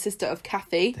is the sister of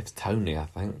Kathy. It's Tony, I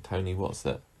think. Tony, what's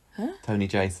it? Huh? Tony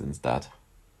Jason's dad.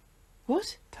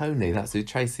 What? Tony, that's who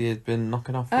Tracy had been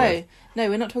knocking off Oh, with. no,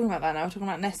 we're not talking about that now. We're talking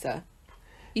about Nessa.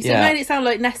 You Yeah. made it sound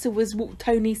like Nessa was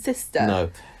Tony's sister. No,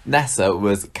 Nessa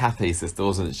was Kathy's sister,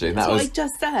 wasn't she? That's what I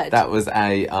just said. That was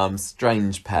a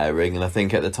strange pairing, and I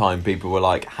think at the time people were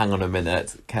like, hang on a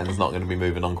minute, Ken's not going to be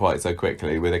moving on quite so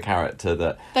quickly with a character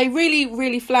that... They really,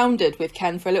 really floundered with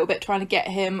Ken for a little bit, trying to get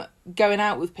him going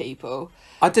out with people.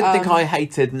 I didn't think I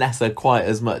hated Nessa quite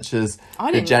as much as I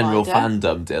the didn't general mind her.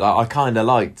 fandom did. I kind of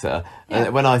liked her. Yeah.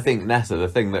 And when I think Nessa, the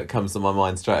thing that comes to my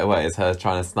mind straight away is her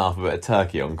trying to snap a bit of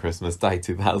turkey on Christmas Day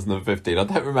 2015. I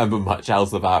don't remember much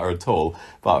else about her at all,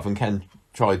 apart from Ken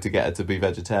tried to get her to be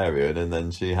vegetarian and then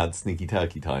she had sneaky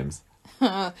turkey times.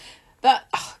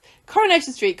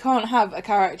 Coronation Street can't have a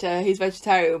character who's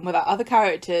vegetarian without other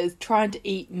characters trying to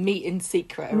eat meat in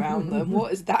secret around them.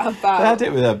 What is that about? They had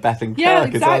it with Beth and Kirk Yeah, as well a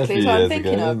exactly. few That's what I'm years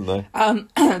thinking ago, of.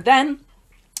 didn't they? Then,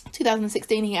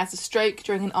 2016, he has a stroke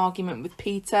during an argument with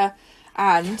Peter,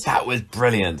 and That was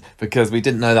brilliant because we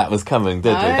didn't know that was coming, did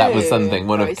we? No, That was something,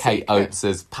 one of very Kate secret.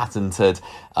 Oates's patented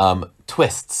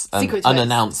twists, and Secret twists.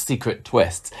 unannounced secret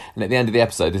twists. And at the end of the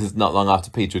episode, this is not long after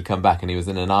Peter had come back and he was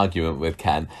in an argument with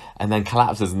Ken and then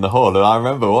collapses in the hall. And I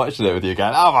remember watching it with you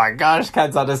going, oh my gosh,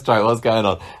 Ken's had a stroke, what's going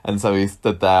on? And so he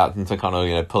stood there and to kind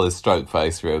of, pull his stroke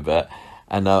face through a bit.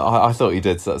 And I thought he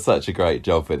did such a great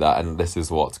job with that. And this is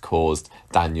what caused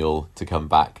Daniel to come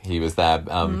back. He was there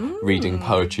reading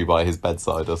poetry by his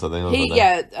bedside or something, wasn't he?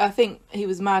 yeah, I think he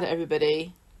was mad at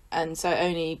everybody, and so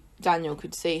only Daniel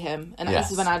could see him. And Yes.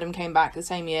 this is when Adam came back the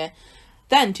same year.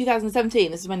 Then 2017,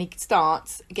 this is when he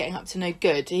starts getting up to no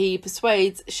good. He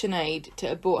persuades Sinead to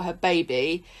abort her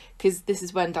baby because this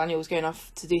is when Daniel was going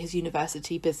off to do his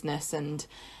university business, and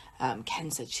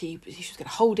Ken said she was going to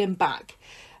hold him back.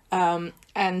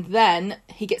 And then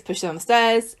he gets pushed down the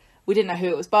stairs. We didn't know who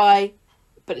it was by,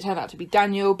 but it turned out to be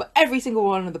Daniel. But every single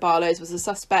one of the Barlows was a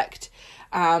suspect.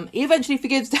 He eventually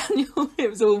forgives Daniel. It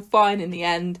was all fine in the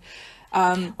end.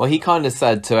 Well, he kind of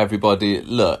said to everybody,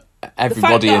 look,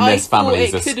 everybody in this family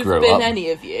is a It could screw have been up. any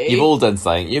of you. You've all done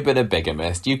something. You've been a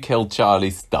bigamist. You killed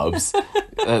Charlie Stubbs.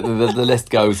 The list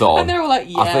goes on. And they're all like,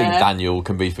 I think yeah. Daniel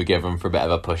can be forgiven for a bit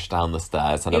of a push down the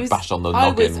stairs and It a was- bash on the I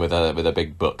noggin was- with a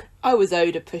big book. I was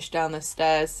owed a push down the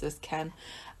stairs, says Ken.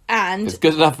 And It's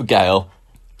good enough for Gail.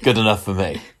 Good enough for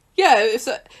me. yeah,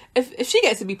 if she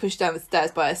gets to be pushed down the stairs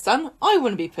by her son, I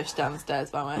want to be pushed down the stairs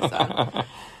by my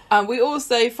son. We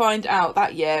also find out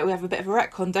that year, we have a bit of a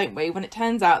retcon, don't we, when it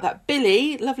turns out that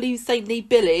Billy, lovely saintly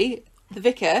Billy, the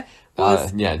vicar,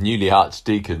 was Newly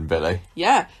Archdeacon Billy.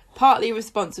 partly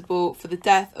responsible for the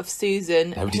death of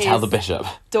Susan, Nobody his tell the bishop.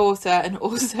 daughter, and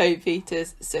also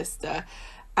Peter's sister.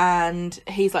 And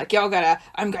he's like,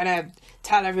 I'm gonna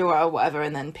tell everyone or whatever,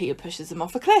 and then Peter pushes him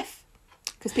off a cliff.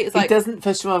 Because Peter's He like, doesn't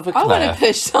push him off a I cliff. want to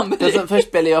push somebody. Doesn't push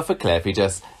Billy off a cliff. He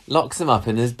just locks him up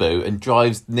in his boot and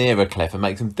drives near a cliff and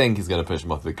makes him think he's going to push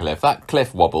him off the cliff. That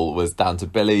cliff wobble was down to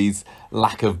Billy's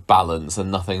lack of balance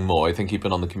and nothing more. I think he'd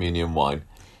been on the communion wine.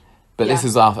 But this Yeah.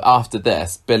 is after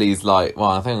this. Billy's like, well,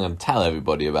 I think I'm going to tell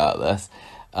everybody about this.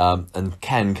 And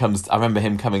Ken comes... I remember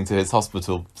him coming to his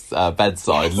hospital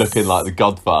bedside Yes. looking like the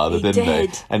Godfather, He didn't did.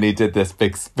 he? And he did this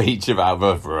big speech about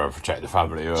protect the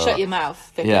family. Shut your mouth,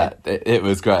 vicar. Yeah, it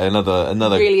was great. Another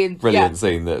Brilliant, brilliant yeah.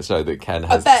 scene that showed that Ken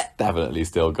has bet- definitely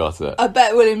still got it. I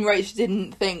bet William Roach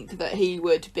didn't think that he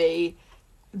would be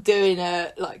doing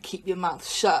a keep your mouth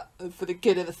shut for the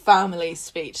good of the family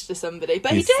speech to somebody,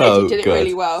 but He's he did. so He did it good.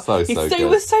 really well. So He good.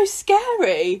 was so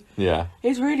scary. Yeah. It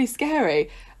was really scary.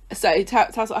 So tell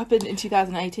us what happened in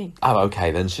 2018. Oh,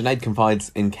 okay, then Sinead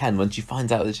confides in Ken when she finds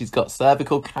out that she's got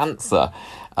cervical cancer.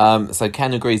 So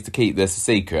Ken agrees to keep this a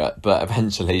secret, but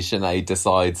eventually Sinead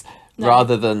decides, No.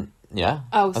 rather than... Yeah.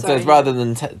 Oh, So sorry. it's rather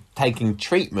than taking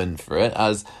treatment for it,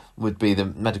 as would be the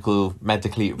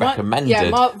medically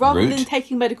recommended rather route, than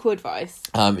taking medical advice.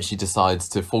 she decides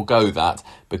to forego that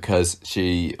because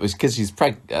she's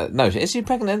pregnant. No, is she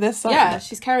pregnant this time? Yeah,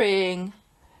 she's carrying...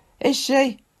 Is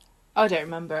she? I don't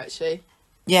remember, actually.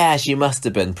 Yeah, she must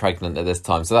have been pregnant at this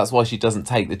time, so that's why she doesn't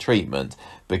take the treatment,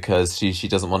 because she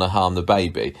doesn't want to harm the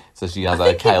baby. So she has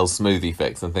a kale smoothie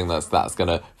fix and think that's going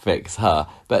to fix her.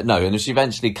 But no, and she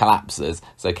eventually collapses.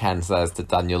 So Ken says to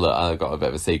Daniel, "Look, I've got a bit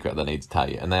of a secret that I need to tell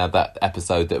you." And they had that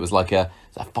episode that was like a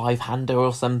five-hander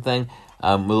or something,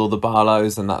 with all the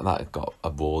Barlows, and that got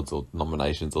awards or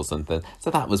nominations or something. So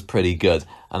that was pretty good,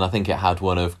 and I think it had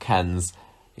one of Ken's,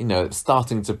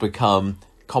 starting to become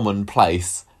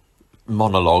commonplace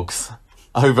monologues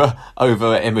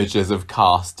over images of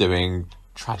cast doing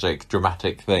tragic,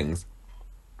 dramatic things.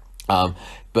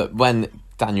 But when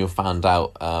Daniel found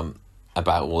out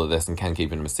about all of this and Ken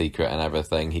keeping him a secret and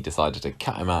everything, he decided to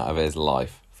cut him out of his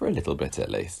life for a little bit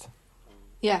at least.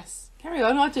 Yes. Carry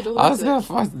on, I did all I was going to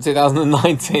find in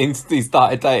 2019 he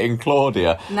started dating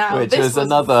Claudia, which this was was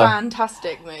another a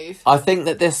fantastic move. I think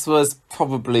that this was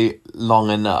probably long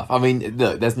enough. I mean,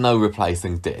 look, there's no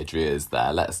replacing Deirdre, is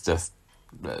there? Let's just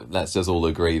all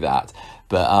agree that.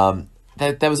 But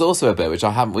there was also a bit which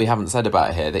we haven't said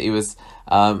about here, that he was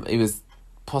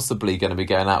possibly going to be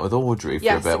going out with Audrey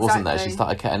for a bit, wasn't there? She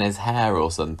started cutting his hair or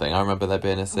something. I remember there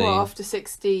being a scene. Well, after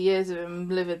 60 years of him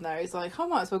living there, he's like, I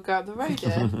might as well go up the road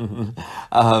here.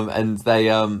 And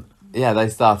they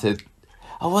started.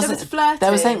 Oh, wasn't there was flirting.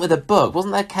 There was something with a book,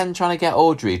 wasn't there? Ken trying to get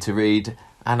Audrey to read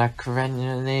Anna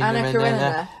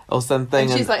Karenina or something,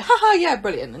 and she's like, haha, yeah,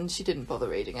 brilliant, and she didn't bother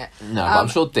reading it. No, but I'm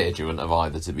sure Deirdre wouldn't have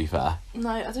either, to be fair. No,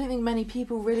 I don't think many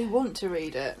people really want to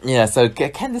read it. Yeah, so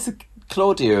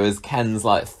Claudia is Ken's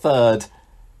like third,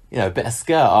 bit of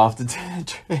skirt after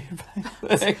Deirdre,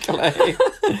 basically.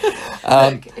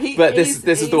 But this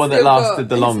is the one that lasted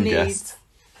the longest.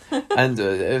 And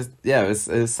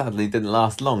it sadly didn't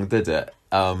last long, did it?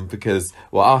 Because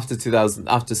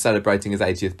after celebrating his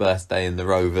 80th birthday in the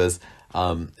Rovers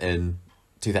in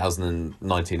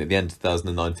 2019, at the end of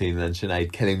 2019, and then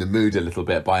Sinead killing the mood a little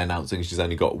bit by announcing she's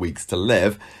only got weeks to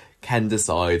live, Ken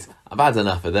decides, I've had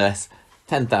enough of this.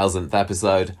 10,000th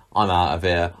episode, I'm out of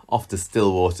here, off to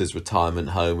Stillwater's retirement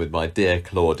home with my dear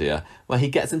Claudia, where he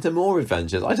gets into more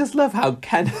adventures. I just love how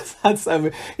Ken has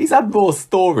he's had more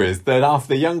stories than half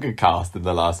the younger cast in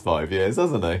the last 5 years,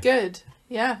 hasn't he? Good.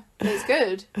 Yeah, it's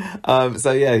good.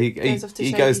 So yeah, he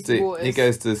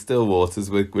goes to Stillwater's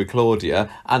with Claudia,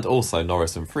 and also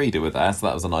Norris and Frida were there, so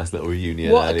that was a nice little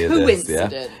reunion earlier this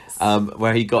year.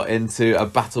 Where he got into a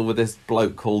battle with this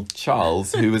bloke called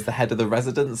Charles, who was the head of the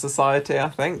Residence Society, I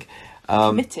think.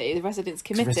 The Residence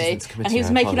Committee, and he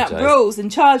was making up rules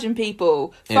and charging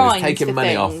people fines. He was taking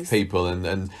money off people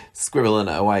and scribbling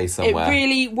it away somewhere. It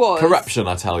really was corruption,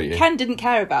 I tell you. Ken didn't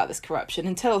care about this corruption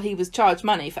until he was charged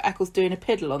money for Eccles doing a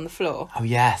piddle on the floor. Oh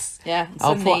yes, yeah.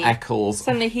 Poor Eccles.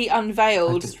 Suddenly he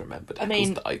unveiled. I just remembered.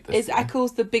 Eccles died this year.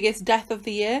 Eccles the biggest death of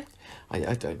the year?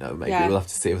 I don't know. Maybe we'll have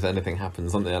to see if anything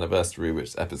happens on the anniversary,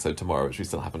 which episode tomorrow, which we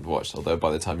still haven't watched. Although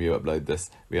by the time we upload this,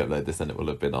 and it will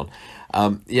have been on.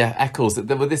 Eccles.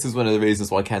 This is one of the reasons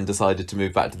why Ken decided to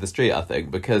move back to the street. I think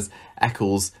because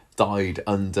Eccles died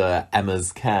under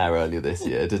Emma's care earlier this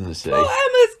year, didn't she? Oh,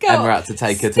 Emma's got Emma had to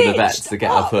take her to the vet to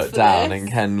get her foot down, and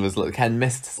Ken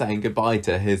missed saying goodbye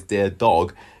to his dear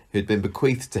dog, who'd been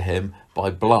bequeathed to him by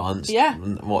Blanche,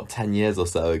 10 years or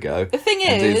so ago. The thing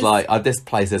and is... he's like, this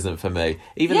place isn't for me.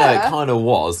 Even though it kind of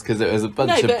was, because it was a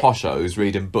bunch of poshos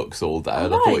reading books all day,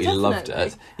 and I thought he loved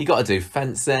it. He got to do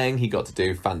fencing, he got to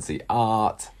do fancy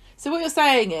art. So what you're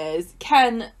saying is,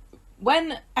 Ken,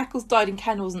 when Eccles died and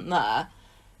Ken wasn't there,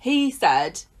 he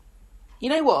said, you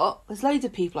know what? There's loads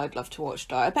of people I'd love to watch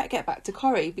die. I better get back to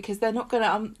Corrie because they're not going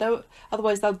to...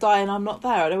 otherwise they'll die and I'm not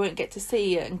there and I won't get to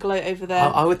see it and gloat over their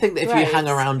I would think that if you hang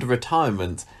around a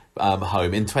retirement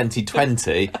home in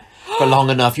 2020 for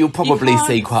long enough, you'll probably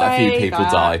see quite a few people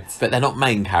die. But they're not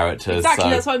main characters. Exactly, so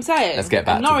that's what I'm saying. Let's get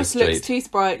back to Norris the street. looks too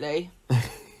sprightly.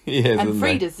 He is, and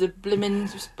Frida's a blimmin'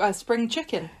 spring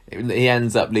chicken. He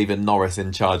ends up leaving Norris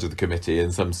in charge of the committee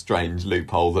in some strange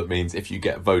loophole that means if you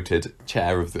get voted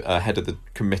chair of the head of the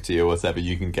committee or whatever,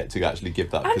 you can get to actually give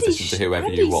that position to whoever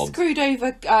you want. He screwed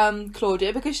over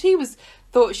Claudia because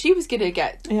thought she was going to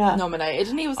get nominated,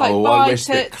 and he was like, I wish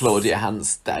that Claudia hadn't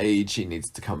stayed. She needs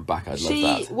to come back. I'd love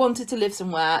that. She wanted to live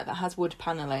somewhere that has wood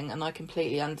panelling, and I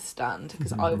completely understand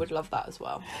because I would love that as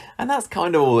well. And that's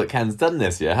kind of all that Ken's done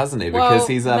this year, hasn't he? Because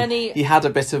he had a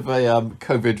bit of a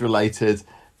COVID-related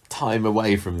time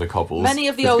away from the cobbles. Many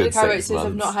of the for a older good 6 characters have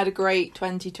months. not had a great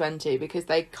 2020 because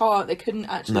they couldn't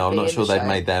actually. No, I'm be not in sure the they've show.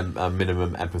 made their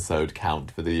minimum episode count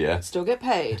for the year. Still get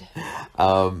paid.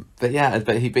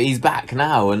 But he's back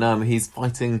now, and he's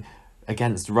fighting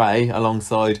against Ray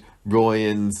alongside Roy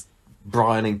and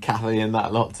Brian and Kathy and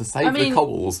that lot to save the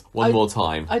cobbles more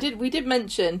time. We did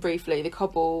mention briefly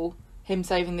him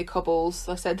saving the cobbles.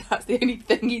 I said that's the only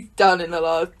thing he's done in the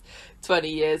last 20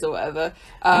 years or whatever.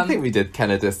 I think we did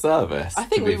Ken a disservice. I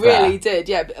think we really did,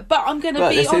 yeah. But I'm going to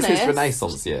be honest. This is his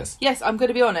Renaissance years. Yes, I'm going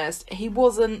to be honest. He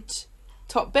wasn't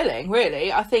top billing,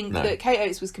 really. I think that Kate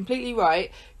Oates was completely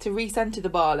right to re-centre the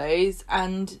Barlows,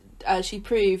 and she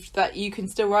proved that you can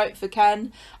still write for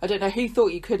Ken. I don't know who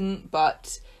thought you couldn't,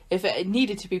 but if it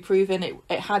needed to be proven,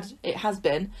 it has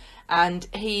been. And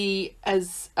he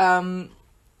has...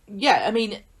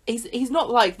 he's not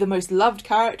like the most loved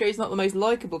character, he's not the most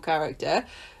likeable character,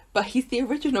 but he's the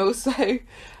original, so...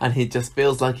 And he just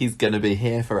feels like he's going to be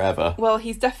here forever. Well,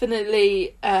 he's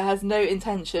definitely has no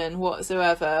intention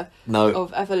whatsoever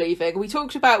of ever leaving. We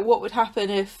talked about what would happen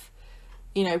if,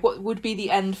 what would be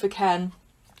the end for Ken.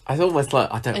 I almost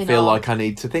I don't feel like I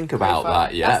need to think about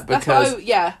that yet, because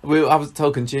I was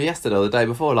talking to you yesterday or the day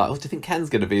before, do you think Ken's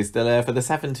going to be still here for the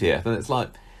 70th? And it's like...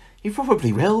 He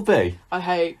probably will be. I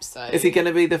hope so. Is he going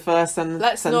to be the first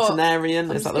centenarian?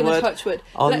 Is that the word? Touch wood.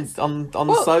 On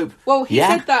soap? Well, he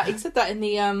said that. He said that in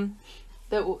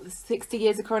the 60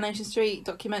 Years of Coronation Street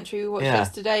documentary we watched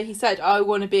yesterday. He said, "I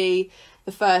want to be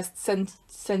the first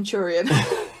centurion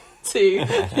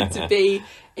to be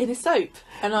in a soap."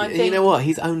 And I think, you know what?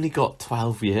 He's only got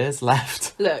 12 years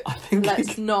left. Look,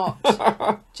 let's not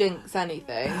jinx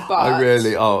anything. But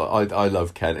I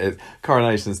love Ken.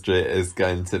 Coronation Street is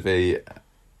going to be...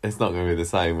 It's not going to be the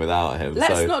same without him.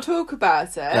 Let's not talk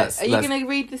about it. Are you going to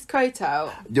read this quote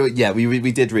out? Yeah,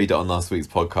 we did read it on last week's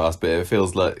podcast, but it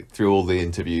feels like through all the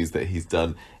interviews that he's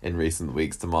done in recent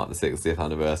weeks to mark the 60th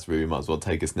anniversary, we might as well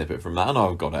take a snippet from that, and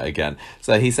I've got it again.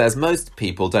 So he says, "Most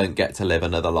people don't get to live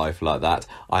another life like that.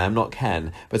 I am not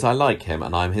Ken, but I like him,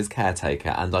 and I'm his caretaker,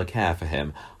 and I care for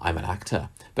him. I'm an actor.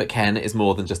 But Ken is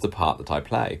more than just a part that I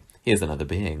play. He is another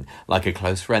being, like a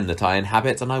close friend that I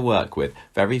inhabit and I work with.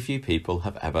 Very few people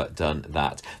have ever done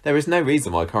that. There is no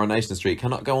reason why Coronation Street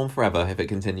cannot go on forever if it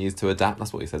continues to adapt,"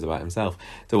 that's what he says about himself,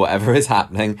 "to whatever is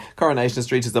happening. Coronation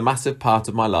Street is a massive part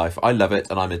of my life. I love it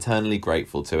and I'm eternally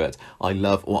grateful to it. I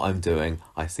love what I'm doing.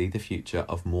 I see the future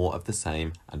of more of the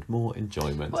same and more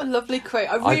enjoyment." What a lovely quote.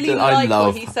 I really like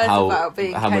what he says about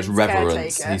being how Ken's much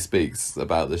reverence caretaker. he speaks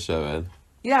about the show in.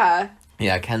 Yeah.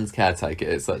 Yeah, Ken's caretaker.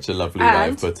 It's such a lovely way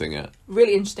of putting it.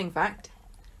 Really interesting fact.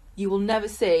 You will never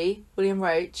see William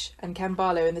Roach and Ken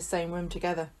Barlow in the same room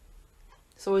together.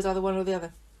 It's always either one or the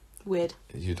other. Weird.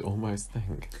 You'd almost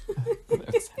think. I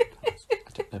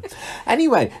don't know.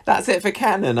 Anyway, that's it for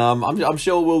Ken, and I'm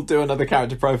sure we'll do another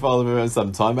character profile of him at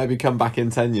some time. Maybe come back in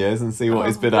 10 years and see what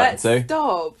he's been up to.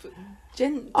 Stop.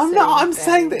 I'm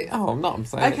saying that. I'm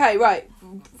saying. Okay, right.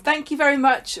 Thank you very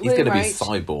much, He's going to be Roach,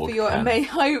 cyborg. for your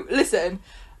amazing. Listen,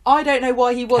 I don't know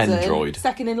why he wasn't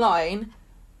second in line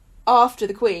after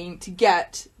the Queen to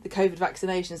get the COVID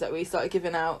vaccinations that we started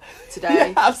giving out today.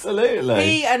 Yeah, absolutely.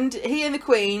 He and the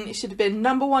Queen should have been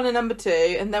number 1 and number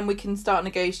 2, and then we can start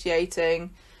negotiating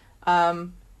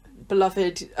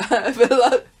beloved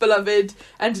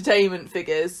entertainment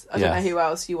figures. I don't know who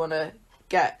else you want to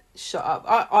get shut up.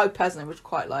 I personally would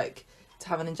quite like to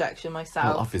have an injection myself.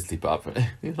 Well, obviously, but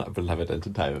you're not a beloved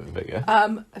entertainment figure.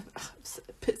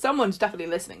 Someone's definitely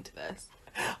listening to this.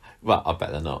 Well, I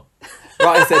bet they're not.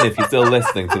 Right, I said if you're still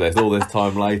listening to this all this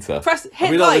time later.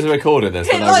 Hit like. Recording this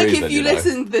hit for no like reason, if you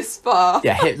listened this far.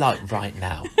 Yeah, hit like right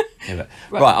now.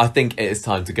 Right, I think it is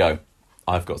time to go.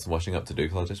 I've got some washing up to do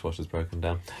because our dishwasher's broken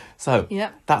down. So,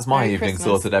 that's my evening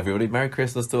sorted, everybody. Merry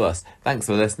Christmas to us. Thanks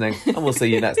for listening, and we'll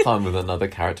see you next time with another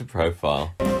character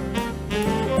profile.